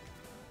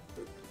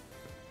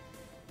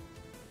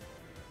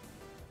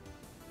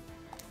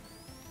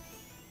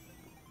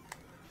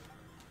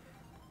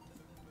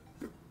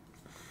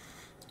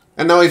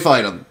 And now we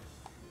fight him.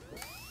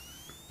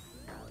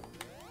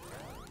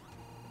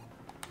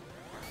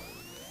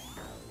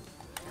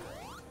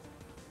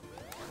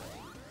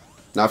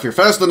 Now if you're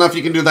fast enough,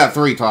 you can do that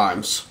 3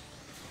 times.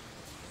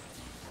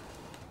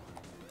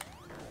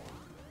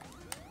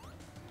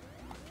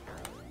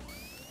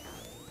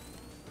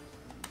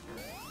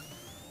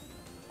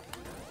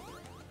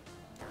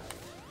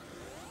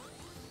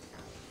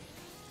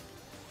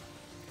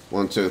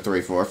 One, two,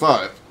 three, four,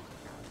 five.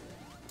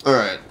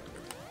 Alright.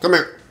 Come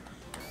here.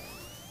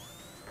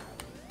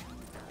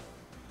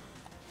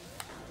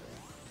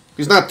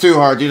 He's not too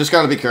hard, you just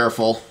gotta be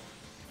careful.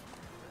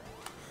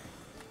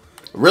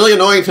 Really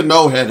annoying to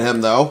no-hit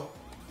him, though.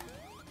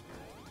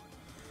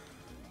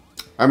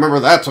 I remember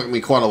that took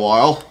me quite a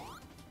while.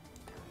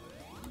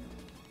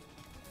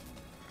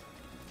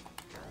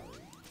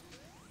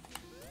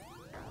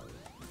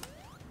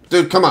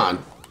 Dude, come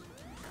on.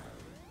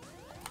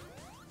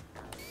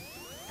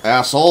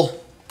 Asshole.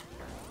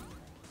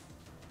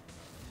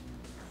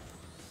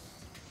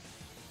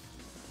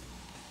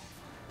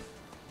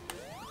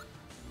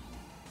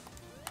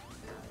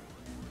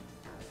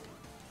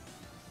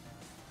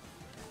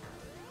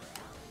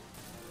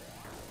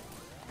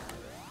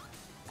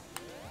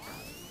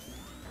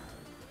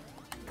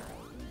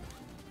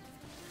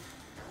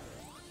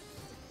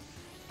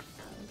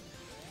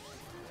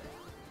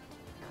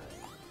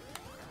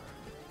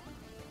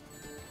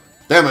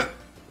 Damn it.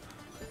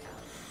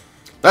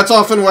 That's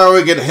often where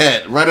we get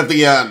hit, right at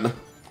the end.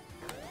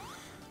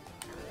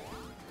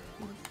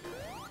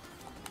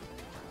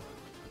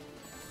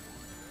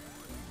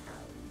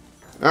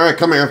 Alright,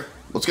 come here.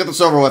 Let's get this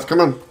over with. Come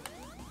on.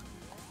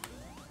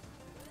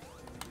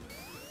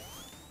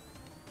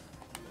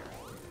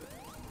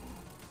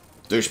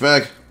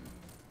 Douchebag.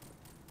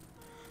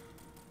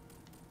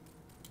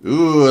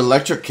 Ooh,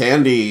 electric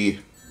candy.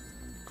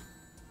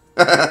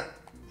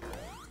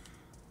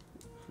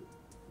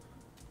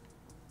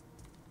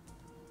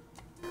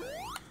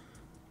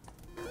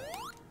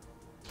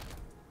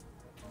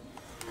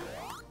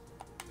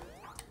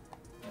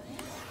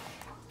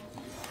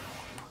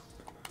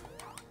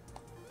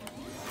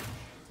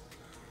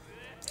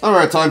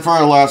 Alright, time for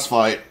our last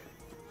fight.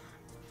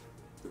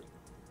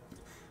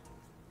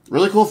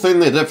 Really cool thing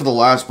they did for the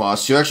last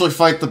boss. You actually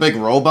fight the big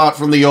robot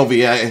from the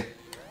OVA.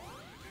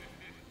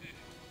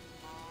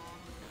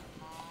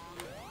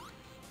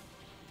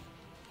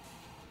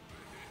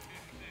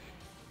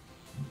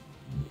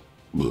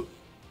 Come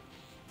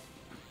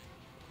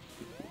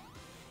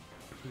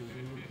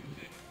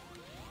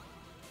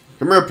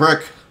here,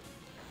 prick.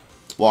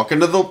 Walk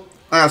into the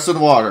acid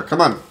water.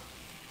 Come on.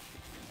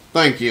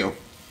 Thank you.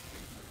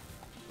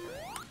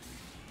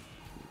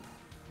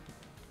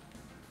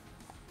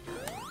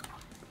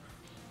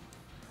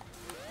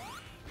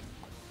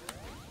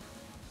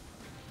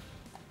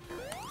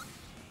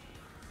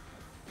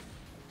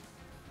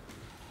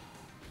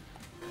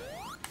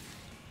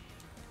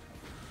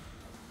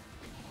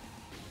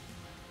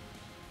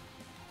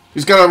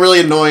 He's got a really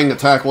annoying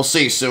attack. We'll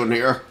see soon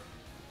here.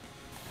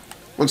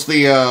 Once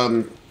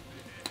the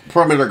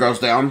perimeter goes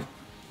down.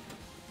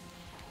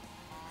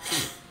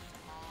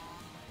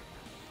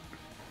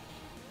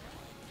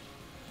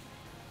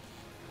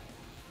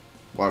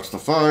 Watch the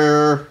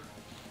fire.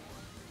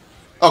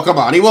 Oh, come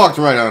on. He walked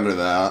right under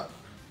that.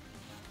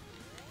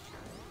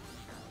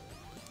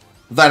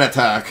 That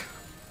attack.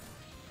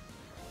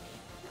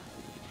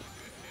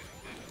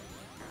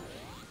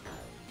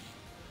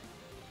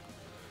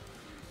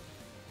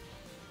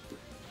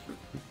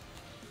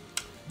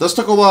 This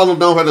took a while to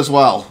no-hit as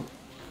well.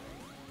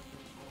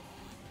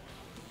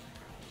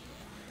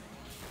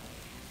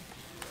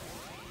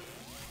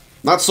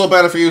 Not so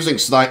bad if you're using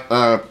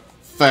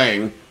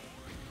Fang.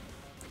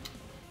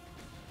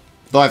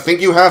 Though I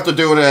think you have to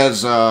do it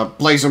as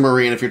Blazer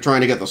Marine if you're trying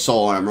to get the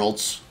Soul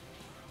Emeralds.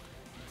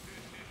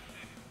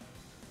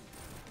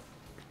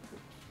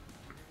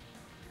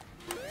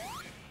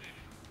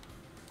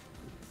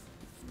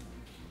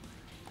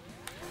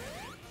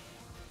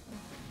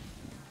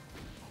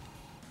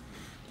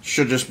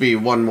 Should just be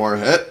one more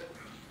hit.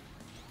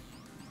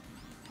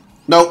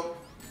 Nope.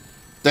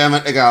 Damn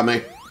it, it got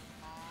me.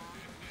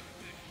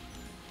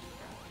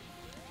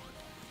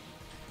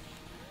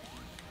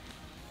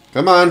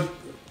 Come on.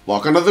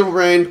 Walk under the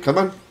rain. Come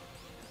on.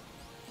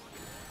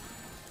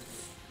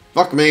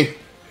 Fuck me.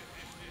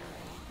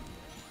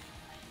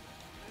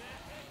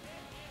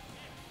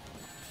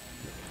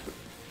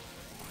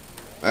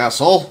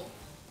 Asshole.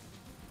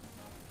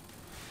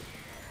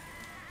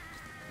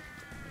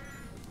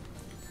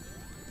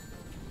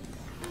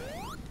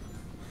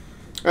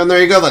 And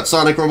there you go, that's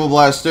Sonic Robo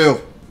Blast 2.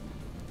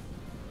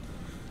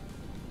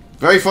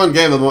 Very fun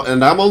game,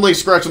 and I'm only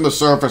scratching the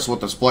surface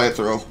with this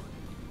playthrough.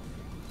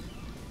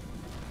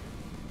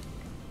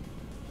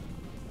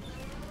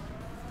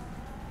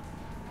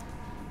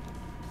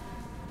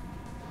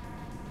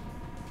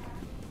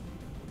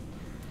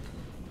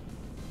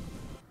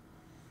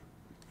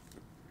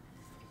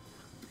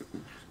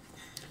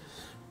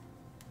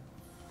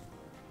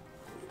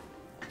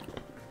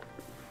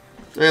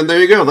 And there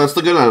you go, that's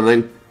the good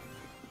ending.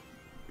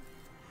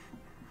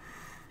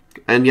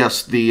 And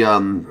yes, the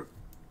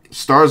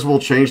stars will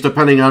change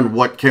depending on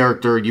what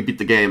character you beat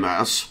the game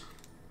as.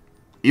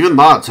 Even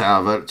mods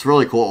have it, it's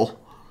really cool.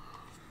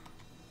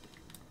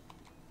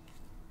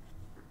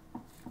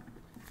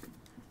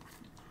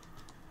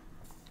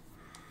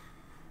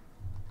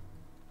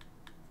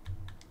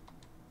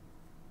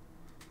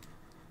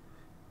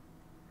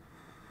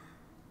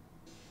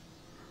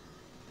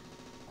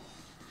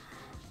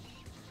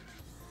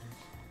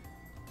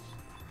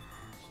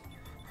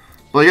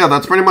 But yeah,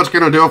 that's pretty much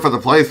going to do it for the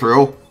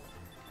playthrough.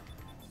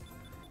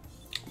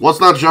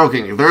 Was not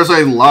joking. There's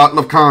a lot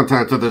of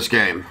content to this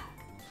game.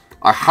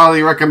 I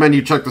highly recommend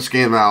you check this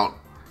game out.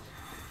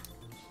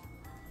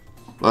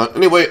 But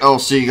anyway, I'll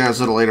see you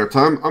guys at a later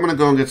time. I'm going to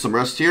go and get some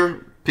rest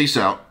here. Peace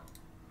out.